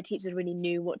think my teachers really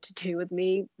knew what to do with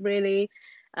me, really.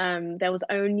 There was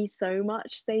only so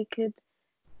much they could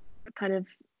kind of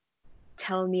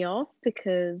tell me off,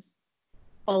 because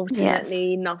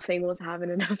ultimately nothing was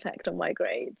having an effect on my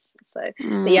grades. So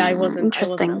but yeah, I wasn't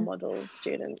a model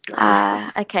student. No.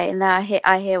 Okay, now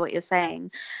I hear what you're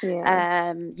saying.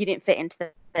 You didn't fit into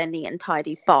the neat and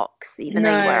tidy box, even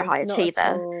though you were a high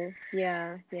achiever.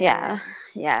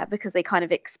 Yeah, because they kind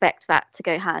of expect that to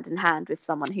go hand in hand with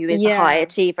someone who is a high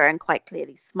achiever and quite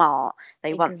clearly smart.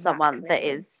 They want someone that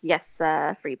is, yes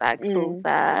sir, free bags, full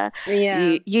sir.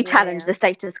 You challenge the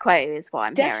status quo, is what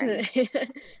I'm hearing.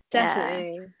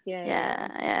 Definitely.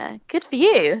 Yeah. Good for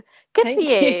you. Thank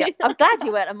you. I'm glad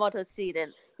you weren't a model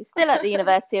student. You're still at the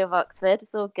University of Oxford.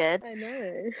 It's all good. I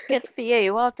know. Good for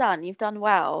you. Well done. You've done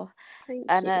well. Thank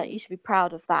you. You should be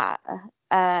proud of that.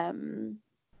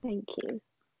 Thank you.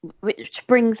 Which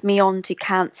brings me on to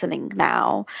counselling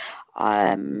now.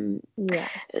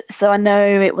 So I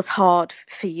know it was hard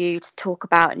for you to talk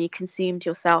about, and you consumed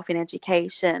yourself in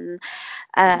education.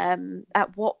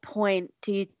 At what point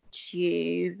did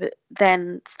you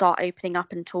then start opening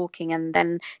up and talking, and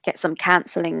then get some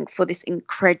counselling for this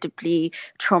incredibly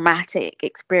traumatic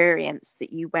experience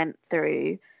that you went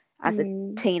through as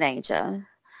a teenager?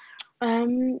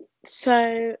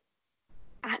 So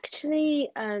actually,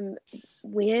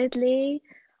 weirdly,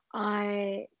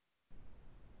 I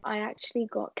actually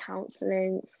got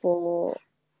counselling for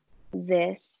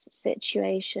this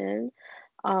situation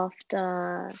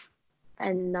after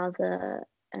another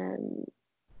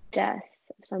death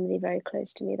of somebody very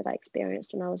close to me that I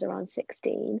experienced when I was around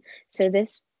 16. So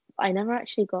I never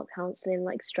actually got counselling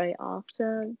straight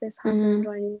after this happened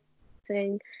or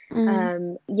anything.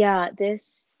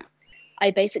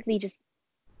 I basically just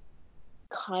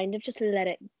kind of just let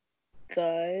it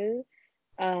go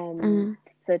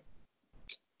for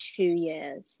 2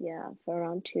 years. For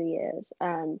around 2 years.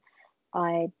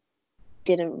 I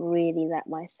didn't really let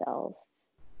myself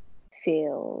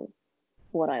feel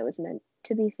what I was meant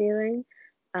to be feeling,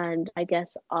 and I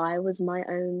guess I was my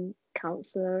own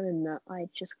counselor, and that I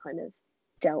just kind of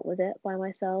dealt with it by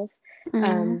myself.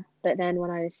 But then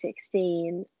when I was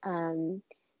 16, and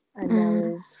there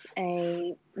was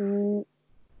a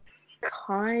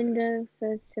kind of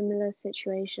a similar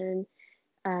situation,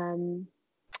 and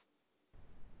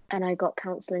I got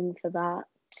counselling for that.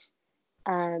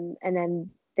 And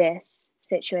then this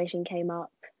situation came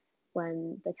up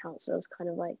when the counsellor was kind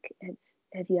of like,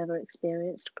 have you ever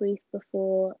experienced grief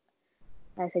before?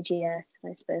 I said yes,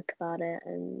 and I spoke about it,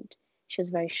 and she was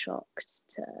very shocked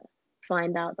to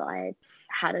find out that I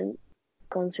hadn't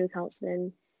gone through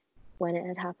counselling when it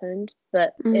had happened.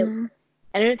 But I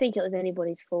don't think it was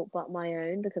anybody's fault but my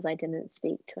own, because I didn't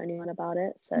speak to anyone about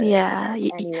it. So yeah,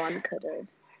 anyone could have.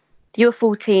 You were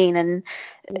 14 and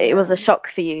it was a shock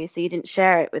for you, so you didn't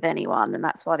share it with anyone, and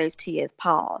that's why those 2 years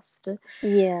passed.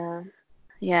 Yeah.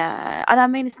 Yeah, and I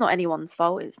mean, it's not anyone's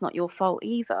fault. It's not your fault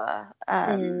either.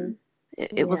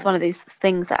 It was one of these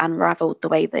things that unravelled the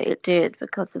way that it did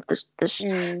because of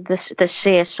the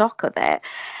sheer shock of it.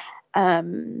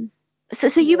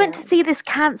 So you went to see this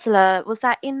counsellor. Was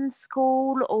that in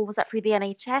school or was that through the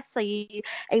NHS? Are you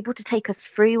able to take us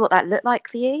through what that looked like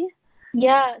for you?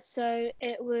 Yeah, so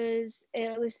it was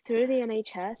through the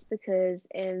NHS, because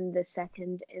the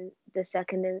second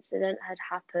incident had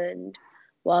happened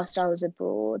whilst I was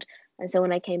abroad, and so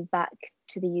when I came back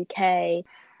to the UK,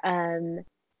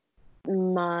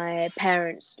 my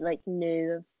parents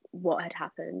knew of what had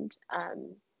happened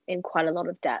in quite a lot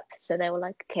of depth, so they were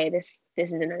like, okay, this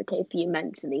isn't okay for you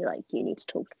mentally, you need to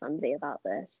talk to somebody about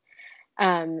this.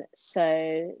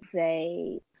 So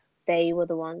they were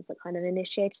the ones that kind of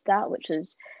initiated that, which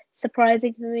was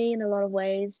surprising for me in a lot of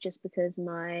ways, just because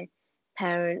my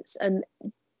parents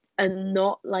are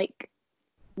not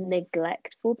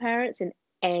neglectful parents in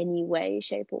any way,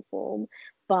 shape or form,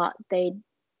 but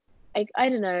I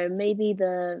don't know, maybe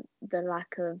the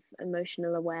lack of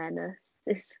emotional awareness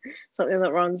is something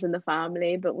that runs in the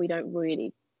family, but we don't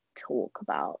really talk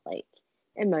about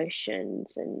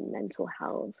emotions and mental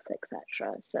health,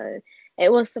 etc. So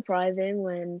it was surprising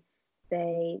when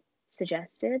they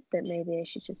suggested that maybe I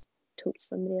should just talk to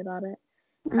somebody about it.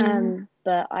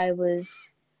 But I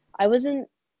wasn't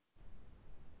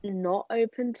not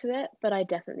open to it, but I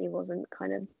definitely wasn't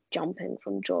kind of jumping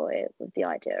from joy with the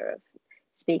idea of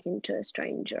speaking to a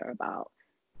stranger about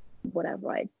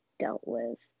whatever I dealt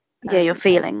with. Your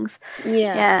feelings.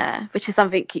 Yeah, which is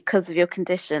something because of your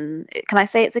condition. Can I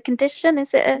say it's a condition?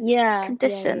 Is it a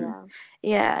condition?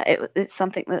 Yeah, it's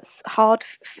something that's hard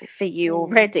for you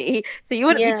already, so you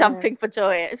wouldn't be jumping for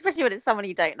joy, especially when it's someone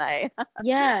you don't know.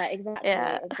 Yeah,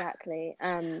 exactly.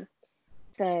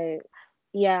 So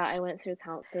yeah, I went through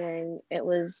counselling. It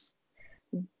was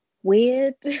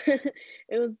weird. It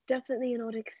was definitely an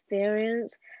odd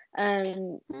experience.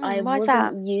 I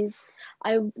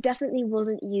definitely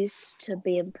wasn't used to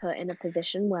being put in a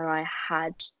position where I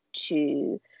had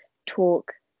to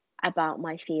talk about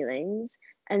my feelings,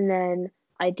 and then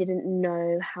I didn't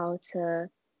know how to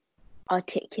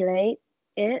articulate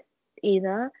it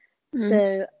either.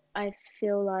 So I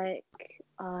feel like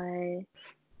I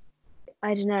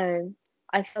don't know,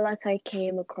 I feel like I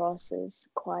came across as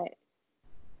quite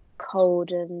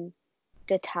cold and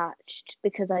detached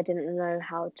because I didn't know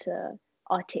how to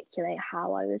articulate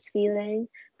how I was feeling,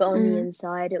 but on the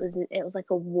inside it was like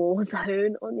a war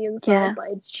zone on the inside, but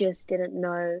I just didn't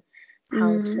know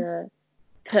how to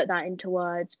put that into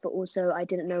words, but also I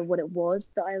didn't know what it was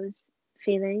that I was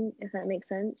feeling, if that makes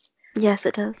sense. Yes,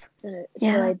 it does.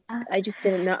 So I just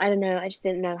didn't know. I don't know. I just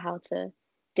didn't know how to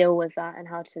deal with that and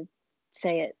how to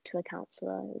say it to a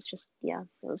counsellor. It was just, it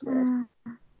was weird.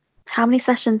 How many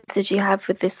sessions did you have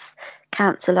with this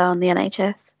counsellor on the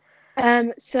NHS?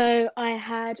 So I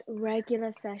had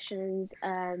regular sessions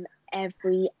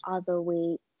every other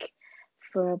week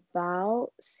for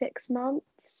about 6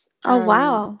 months. Oh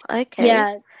wow, okay.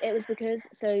 Yeah, it was because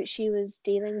she was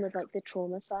dealing with the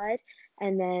trauma side,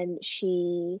 and then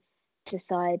she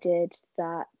decided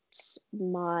that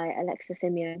my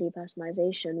alexithymia and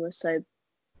depersonalization was so,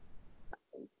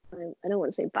 I don't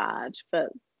want to say bad,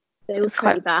 but it was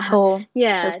pretty bad. Poor.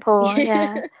 Yeah, it was poor.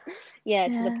 Yeah. yeah,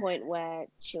 to the point where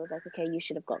she was like, okay, you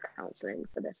should have got counselling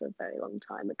for this a very long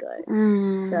time ago.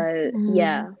 So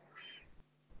yeah.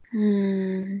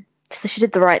 So she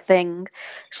did the right thing.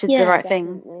 She did the right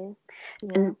definitely. thing.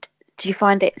 Yeah. And did you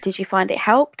find it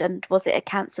helped? And was it a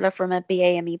counsellor from a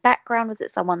BAME background? Was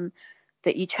it someone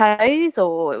that you chose,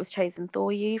 or it was chosen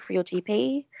for you for your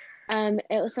GP? It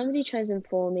was somebody chosen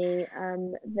for me.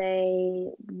 They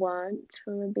weren't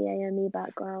from a BAME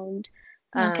background.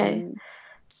 Okay.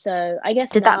 So I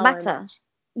guess did that matter?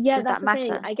 That's that the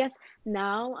thing. I guess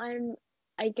now I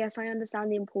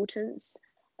understand the importance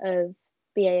of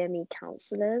BAME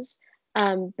counselors.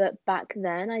 But back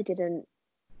then I didn't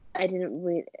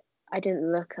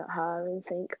look at her and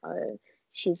think, oh,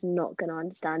 she's not going to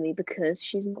understand me because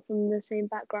she's not from the same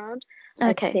background. I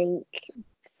Okay. think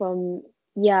when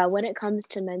it comes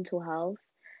to mental health,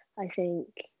 I think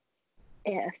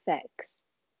it affects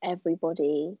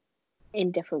everybody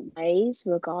in different ways,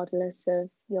 regardless of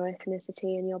your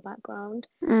ethnicity and your background.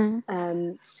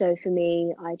 So for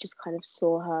me, I just kind of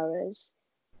saw her as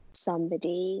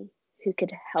somebody who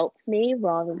could help me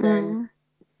rather than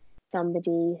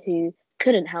somebody who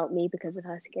couldn't help me because of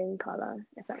her skin color,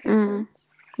 if that makes sense.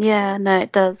 Yeah, no,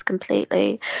 it does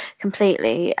completely.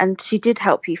 And she did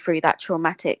help you through that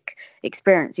traumatic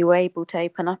experience. You were able to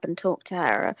open up and talk to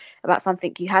her about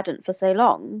something you hadn't for so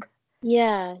long.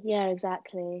 Yeah,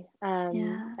 exactly.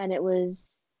 And it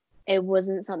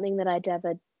wasn't something that I'd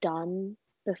ever done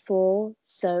before,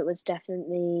 so it was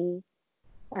definitely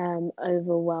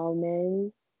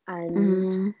overwhelming.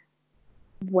 And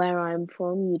where I'm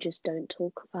from, you just don't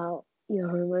talk about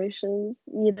your emotions.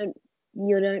 You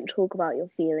don't talk about your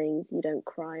feelings. You don't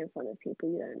cry in front of people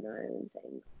you don't know and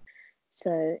things.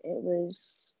 So it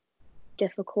was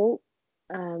difficult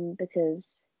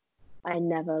because I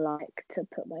never like to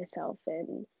put myself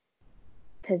in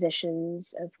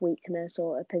positions of weakness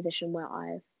or a position where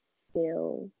I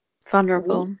feel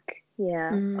Vulnerable. weak.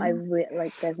 Yeah,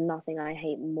 like there's nothing I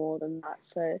hate more than that.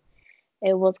 So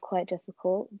it was quite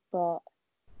difficult, but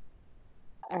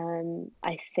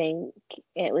I think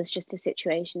it was just a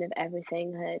situation of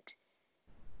everything had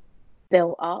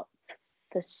built up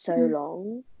for so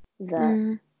long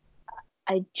that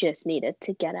I just needed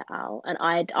to get it out, and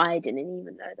I didn't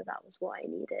even know that was what I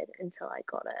needed until I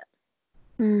got it.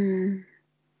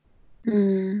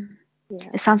 Yeah.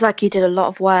 It sounds like you did a lot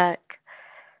of work,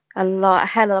 a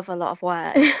hell of a lot of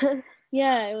work.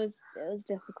 Yeah, it was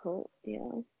difficult.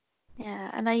 Yeah,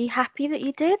 and are you happy that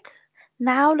you did?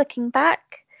 Now, looking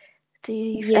back, do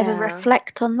you ever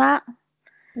reflect on that?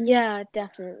 Yeah,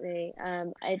 definitely.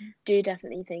 I do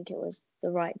definitely think it was the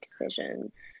right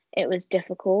decision. It was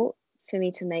difficult for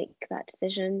me to make that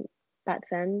decision back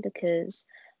then because,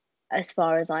 as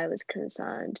far as I was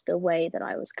concerned, the way that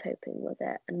I was coping with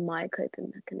it and my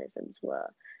coping mechanisms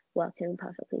were working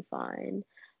perfectly fine.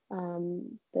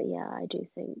 But yeah, I do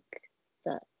think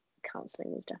that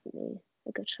counselling was definitely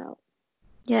a good shout.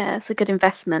 Yeah, it's a good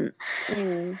investment.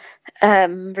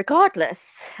 Regardless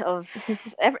of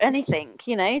anything,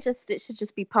 it should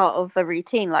just be part of a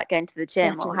routine, like going to the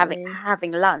gym or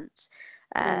having lunch.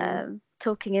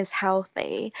 Talking is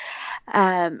healthy,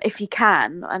 if you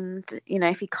can, and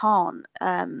if you can't,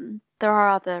 there are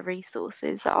other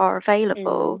resources that are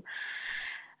available.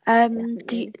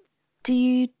 Do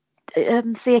you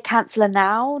see a counsellor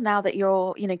now that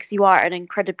you're, because you are at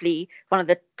one of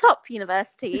the top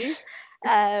universities,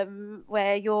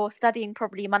 where you're studying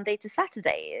probably Monday to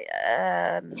Saturday?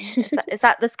 Is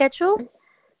that the schedule?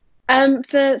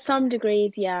 For some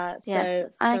degrees, yeah. Yes.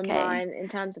 So for Okay. mine, in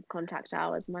terms of contact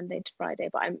hours, Monday to Friday,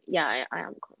 but I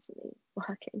am constantly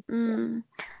working.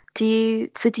 Do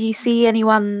you see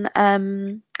anyone?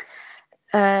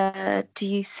 Do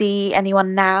you see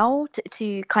anyone now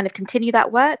to kind of continue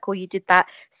that work, or you did that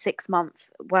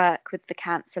 6-month work with the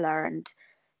counsellor and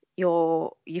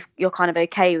you're kind of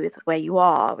okay with where you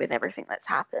are with everything that's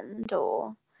happened?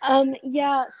 Or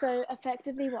yeah, so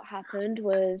effectively what happened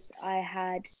was I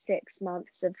had 6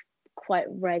 months of quite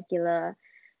regular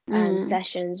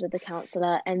sessions with the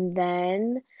counsellor, and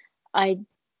then I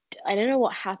don't know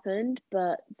what happened,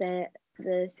 but the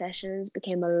sessions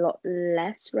became a lot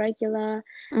less regular,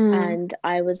 and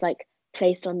I was like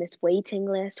placed on this waiting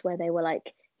list where they were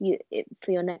like,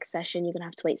 for your next session you're gonna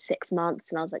have to wait 6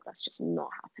 months, and I was like, that's just not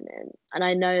happening. And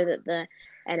I know that the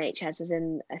NHS was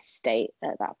in a state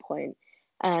at that point,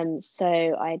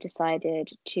 so I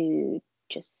decided to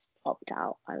just opt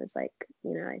out. I was like,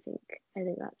 I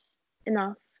think that's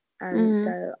enough, and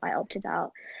so I opted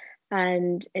out.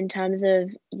 And in terms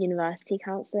of university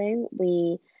counselling,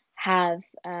 we have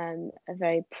a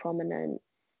very prominent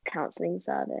counselling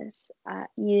service at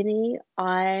uni.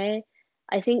 I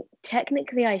think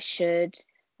technically I should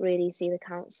really see the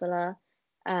counsellor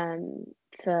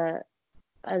for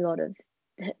a lot of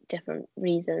different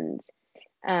reasons,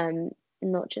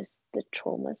 not just the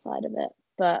trauma side of it,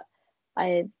 but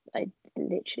I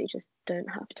literally just don't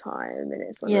have time, and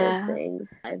it's one of those things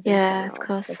I've been putting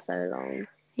off for so long.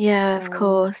 Yeah, of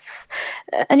course.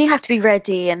 And you have to be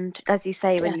ready, and as you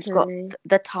say, when you've got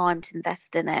the time to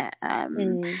invest in it.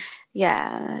 No,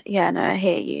 I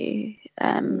hear you.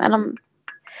 And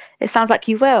it sounds like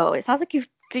you will. It sounds like you've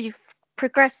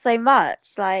progressed so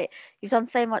much. Like, you've done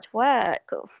so much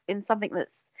work in something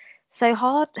that's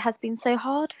has been so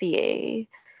hard for you.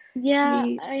 Yeah,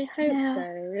 You, I hope yeah.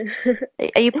 so.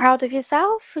 Are you proud of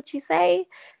yourself, would you say?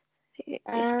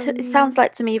 It sounds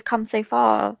like to me you've come so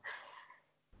far.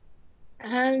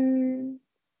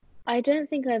 I don't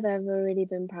think I've ever really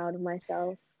been proud of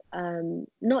myself.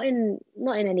 Not in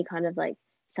any kind of like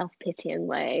self-pitying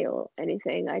way or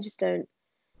anything. I just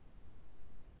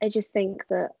think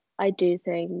that I do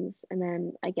things and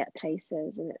then I get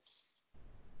places and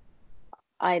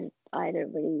I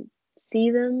don't really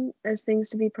see them as things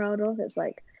to be proud of. It's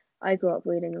like I grew up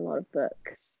reading a lot of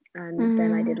books and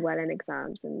then I did well in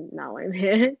exams and now I'm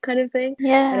here kind of thing.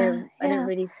 I don't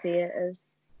really see it as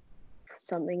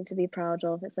something to be proud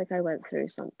of. It's like I went through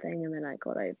something and then I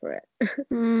got over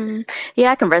it.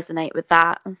 Yeah, I can resonate with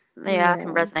that. Yeah. I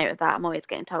can resonate with that. I'm always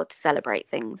getting told to celebrate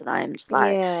things, and I'm just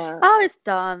like, Yeah. oh, it's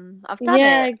done. I've done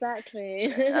Yeah, it.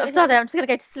 exactly. I've done it. I'm just gonna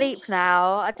go to sleep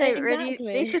now. I don't really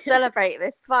Exactly. need to celebrate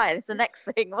this. It's fine. It's the next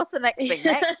thing. What's the next thing?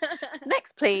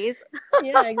 Next, please.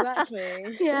 Yeah,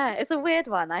 exactly. Yeah, it's a weird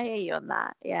one. I hear you on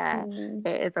that. Yeah,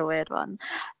 it is a weird one.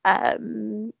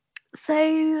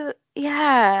 So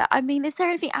yeah, I mean, is there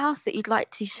anything else that you'd like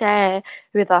to share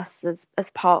with us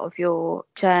as part of your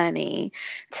journey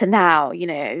to now? You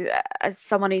know, as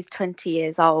someone who's 20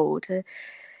 years old,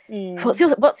 what's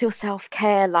your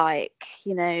self-care like?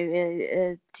 You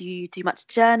know, do you do much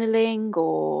journaling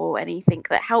or anything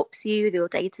that helps you with your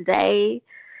day to day?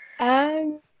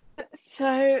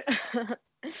 So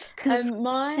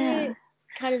my Yeah.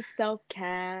 kind of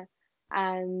self-care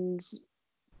and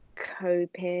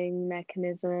coping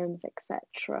mechanisms,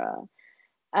 etc.,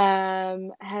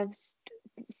 have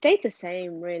stayed the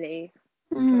same really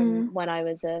from when I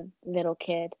was a little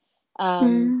kid,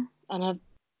 and are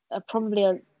probably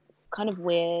a kind of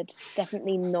weird,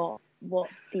 definitely not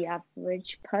what the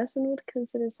average person would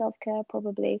consider self-care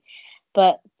probably,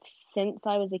 but since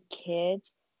I was a kid,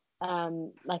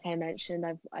 like I mentioned,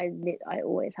 I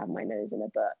always have my nose in a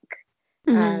book.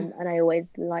 And I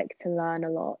always like to learn a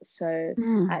lot. So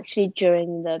actually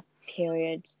during the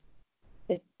period,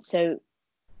 so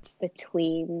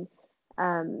between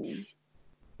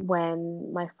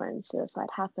when my friend's suicide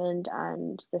happened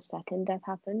and the second death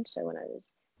happened, so when I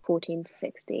was 14 to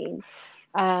 16,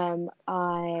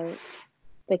 I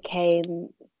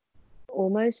became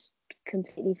almost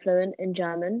completely fluent in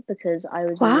German because I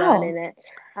was learning it.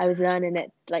 I was learning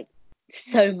it like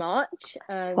so much.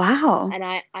 Wow. And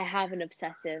I have an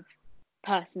obsessive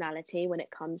personality when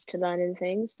it comes to learning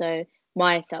things. So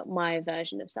my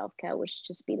version of self-care would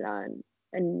just be learn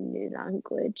a new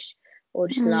language or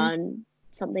just learn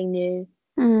something new.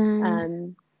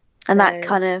 And So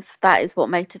that is what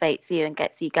motivates you and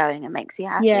gets you going and makes you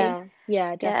happy.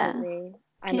 yeah, definitely.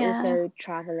 And also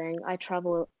traveling. I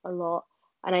travel a lot,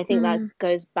 and I think that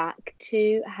goes back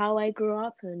to how I grew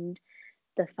up and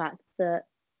the fact that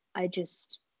I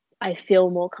feel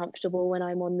more comfortable when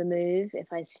I'm on the move.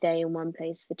 If I stay in one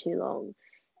place for too long,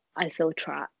 I feel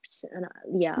trapped, and I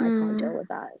can't deal with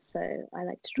that. So I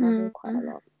like to travel quite a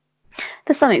lot.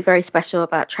 There's something very special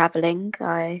about traveling.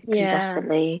 I can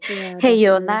definitely hear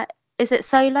you on that. Is it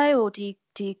solo or do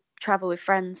you travel with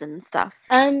friends and stuff?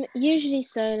 Usually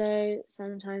solo.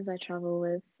 Sometimes I travel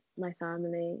with my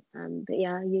family. But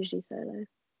yeah, usually solo.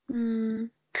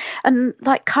 And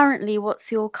like currently, what's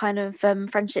your kind of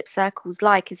friendship circles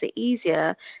like? Is it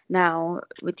easier now,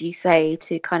 would you say,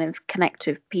 to kind of connect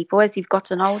with people as you've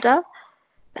gotten older?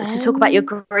 To talk about your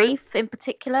grief in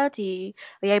particular? Are you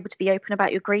able to be open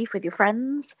about your grief with your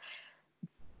friends?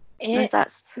 It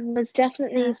was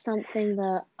definitely something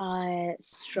that I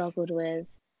struggled with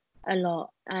a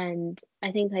lot, and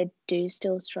I think I do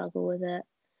still struggle with it.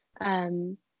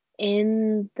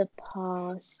 In the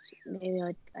past, maybe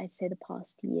I'd say the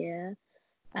past year,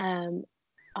 I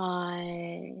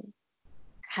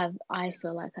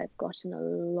feel like I've gotten a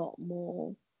lot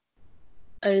more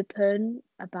open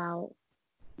about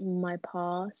my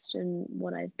past and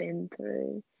what I've been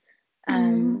through.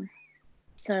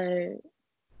 So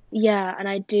yeah, and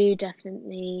I do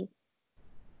definitely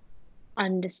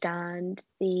understand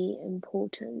the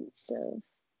importance of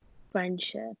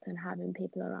friendship and having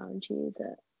people around you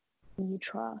that you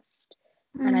trust.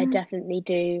 And I definitely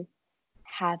do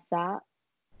have that.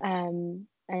 And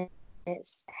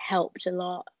it's helped a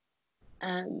lot.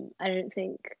 I don't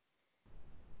think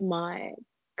my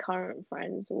current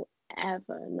friends will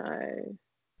ever know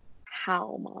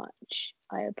how much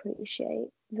I appreciate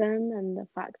them and the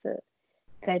fact that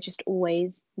they're just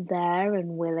always there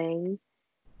and willing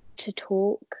to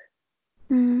talk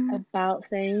about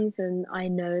things, and I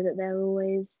know that they're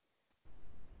always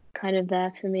kind of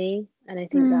there for me. And I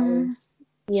think that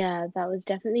was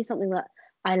definitely something that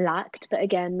I lacked, but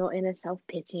again, not in a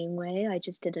self-pitying way. I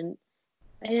didn't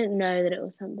know that it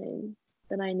was something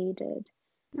that I needed.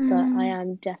 But I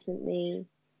am definitely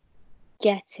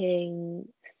getting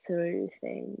through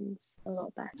things a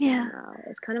lot better now.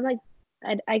 It's kind of like,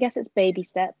 I guess it's baby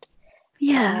steps.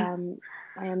 Yeah.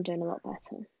 I am doing a lot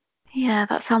better. Yeah,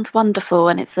 that sounds wonderful,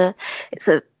 and it's a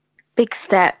big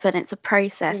step, and it's a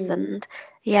process, and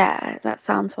yeah, that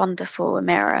sounds wonderful,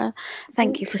 Amira.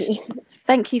 Thank you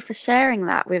for sharing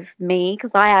that with me,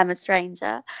 because I am a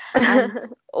stranger, and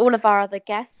all of our other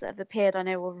guests that have appeared, I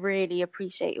know, will really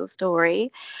appreciate your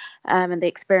story, and the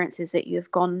experiences that you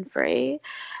have gone through,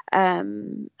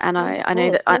 and I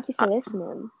know that. Thank you for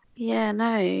listening. Yeah,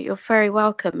 no, you're very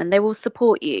welcome, and they will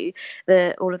support you.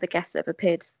 All of the guests that have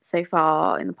appeared so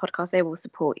far in the podcast, they will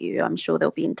support you. I'm sure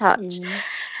they'll be in touch.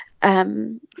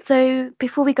 So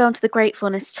before we go on to the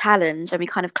gratefulness challenge and we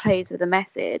kind of close with a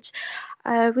message,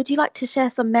 would you like to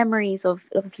share some memories of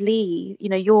Lee? You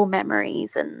know, your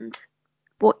memories and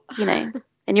what in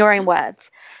your own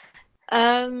words.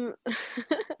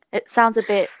 It sounds a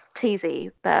bit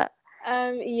cheesy, but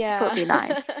yeah, it would be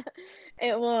nice.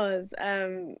 It was.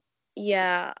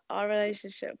 Yeah, our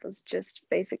relationship was just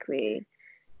basically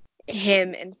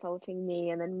him insulting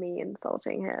me and then me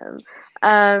insulting him.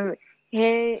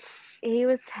 He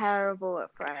was terrible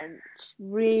at French,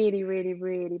 really, really,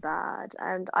 really bad.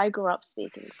 And I grew up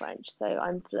speaking French, so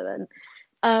I'm fluent.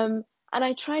 And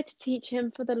I tried to teach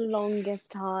him for the longest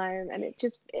time, and it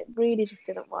really just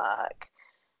didn't work.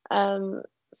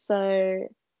 So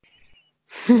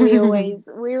we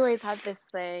always had this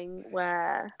thing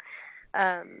where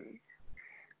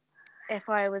if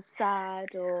I was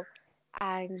sad or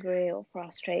angry or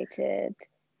frustrated,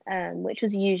 which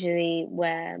was usually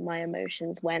where my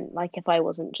emotions went, like if I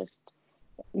wasn't just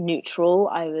neutral,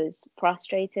 I was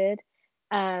frustrated,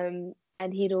 and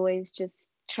he'd always just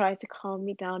try to calm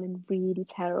me down in really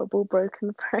terrible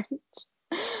broken French,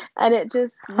 and it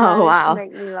just managed to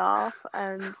make me laugh.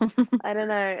 And I don't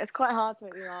know, it's quite hard to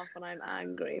make me laugh when I'm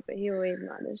angry, but he always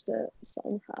managed it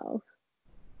somehow.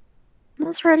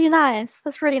 That's really nice.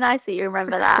 That's really nice that you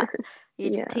remember that.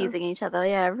 You're just teasing each other.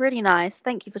 Yeah, really nice.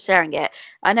 Thank you for sharing it.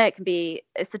 I know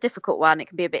it's a difficult one. It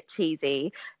can be a bit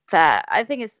cheesy, but I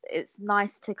think it's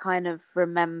nice to kind of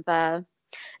remember.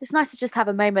 It's nice to just have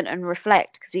a moment and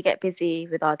reflect, because we get busy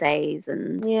with our days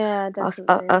and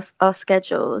our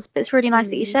schedules. But it's really nice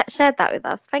that you shared that with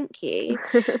us. Thank you.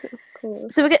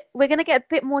 So we're going to get a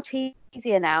bit more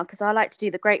cheesier now, because I like to do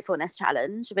the gratefulness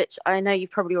challenge, which I know you've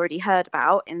probably already heard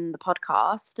about in the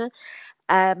podcast.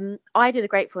 I did a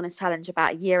gratefulness challenge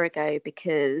about a year ago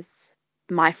because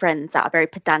my friends that are very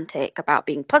pedantic about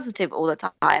being positive all the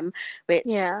time, which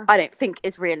I don't think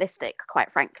is realistic,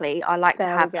 quite frankly. I like to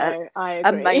have a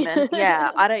moment.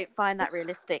 Yeah, I don't find that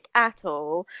realistic at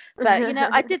all. But,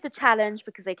 I did the challenge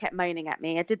because they kept moaning at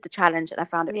me. I did the challenge and I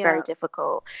found it very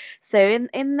difficult. So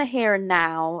in the here and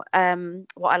now,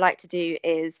 what I like to do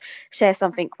is share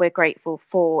something we're grateful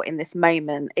for in this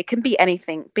moment. It can be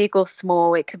anything, big or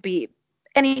small. It could be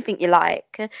anything you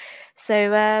like.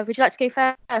 So would you like to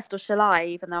go first, or shall I,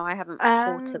 even though I haven't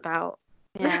thought about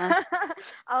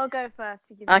I'll go first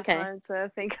to give you time to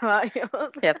think about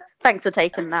yours. Yeah, thanks for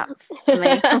taking that for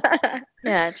me.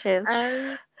 Yeah, cheers.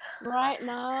 Right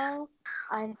now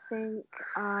I think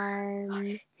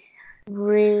I'm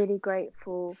really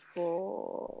grateful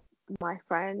for my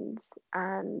friends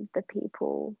and the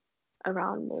people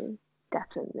around me,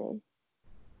 definitely.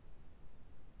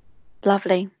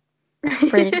 Lovely.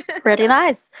 Really, really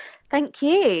nice. Thank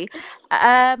you.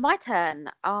 My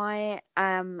turn. I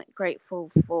am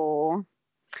grateful for,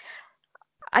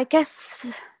 I guess,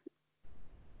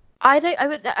 I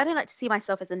don't like to see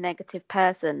myself as a negative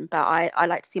person, but I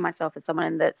like to see myself as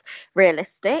someone that's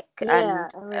realistic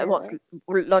and what's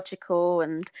logical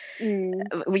and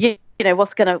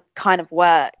what's going to kind of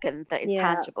work and that is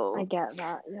tangible. I get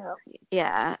that.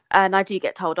 Yeah, and I do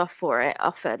get told off for it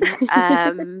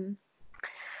often.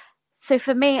 So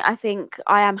for me, I think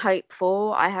I am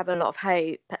hopeful. I have a lot of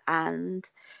hope, and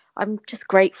I'm just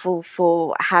grateful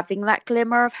for having that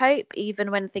glimmer of hope,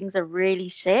 even when things are really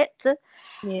shit.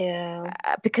 Yeah.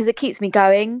 Because it keeps me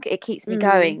going. It keeps me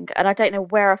going, and I don't know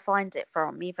where I find it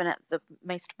from, even at the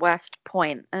most worst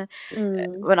point.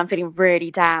 When I'm feeling really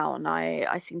down,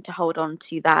 I seem to hold on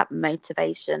to that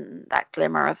motivation, that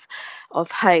glimmer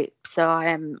of hope. So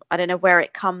I don't know where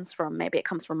it comes from. Maybe it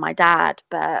comes from my dad,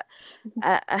 but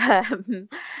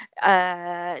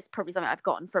it's probably something I've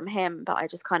gotten from him. But I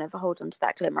just kind of hold on to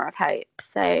that glimmer of hope.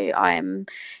 So I'm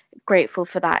grateful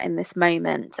for that in this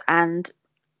moment. And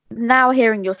now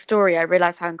hearing your story, I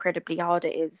realize how incredibly hard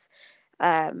it is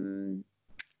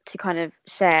to kind of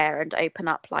share and open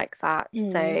up like that.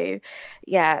 So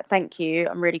yeah, thank you.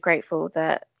 I'm really grateful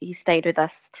that you stayed with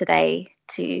us today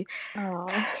to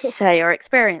share your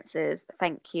experiences.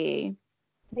 Thank you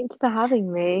for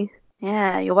having me.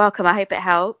 Yeah, you're welcome. I hope it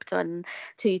helped, and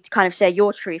to kind of share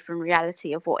your truth and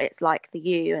reality of what it's like for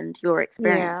you and your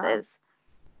experiences.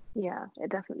 Yeah,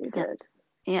 it definitely did.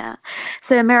 Yeah.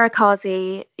 So Amira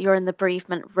Kazi, you're in the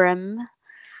bereavement room.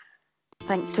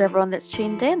 Thanks to everyone that's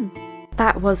tuned in.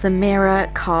 That was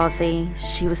Amira Kazi.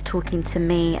 She was talking to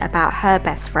me about her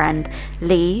best friend,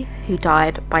 Lee, who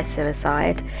died by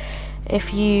suicide.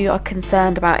 If you are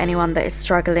concerned about anyone that is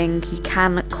struggling, you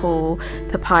can call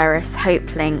Papyrus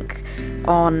HopeLink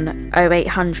on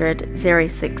 0800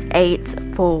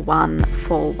 068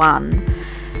 4141.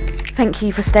 Thank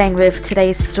you for staying with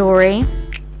today's story.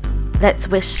 Let's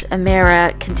wish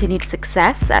Amira continued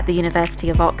success at the University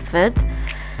of Oxford.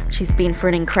 She's been through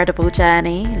an incredible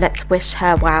journey. Let's wish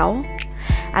her well.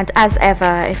 And as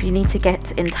ever, if you need to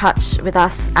get in touch with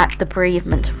us at the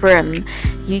Bereavement Room,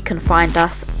 you can find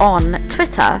us on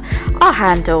Twitter. Our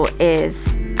handle is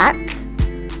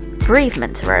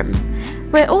 @Bereavement Room.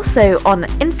 We're also on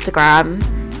Instagram.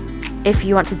 If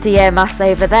you want to DM us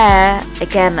over there,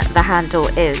 again, the handle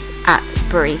is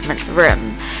 @Bereavement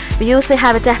Room. We also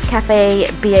have a Deaf Cafe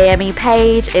BAME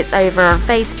page. It's over on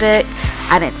Facebook,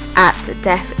 and it's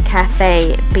 @Deaf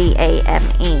Cafe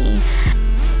BAME.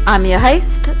 I'm your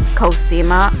host,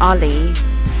 Kulsuma Ali.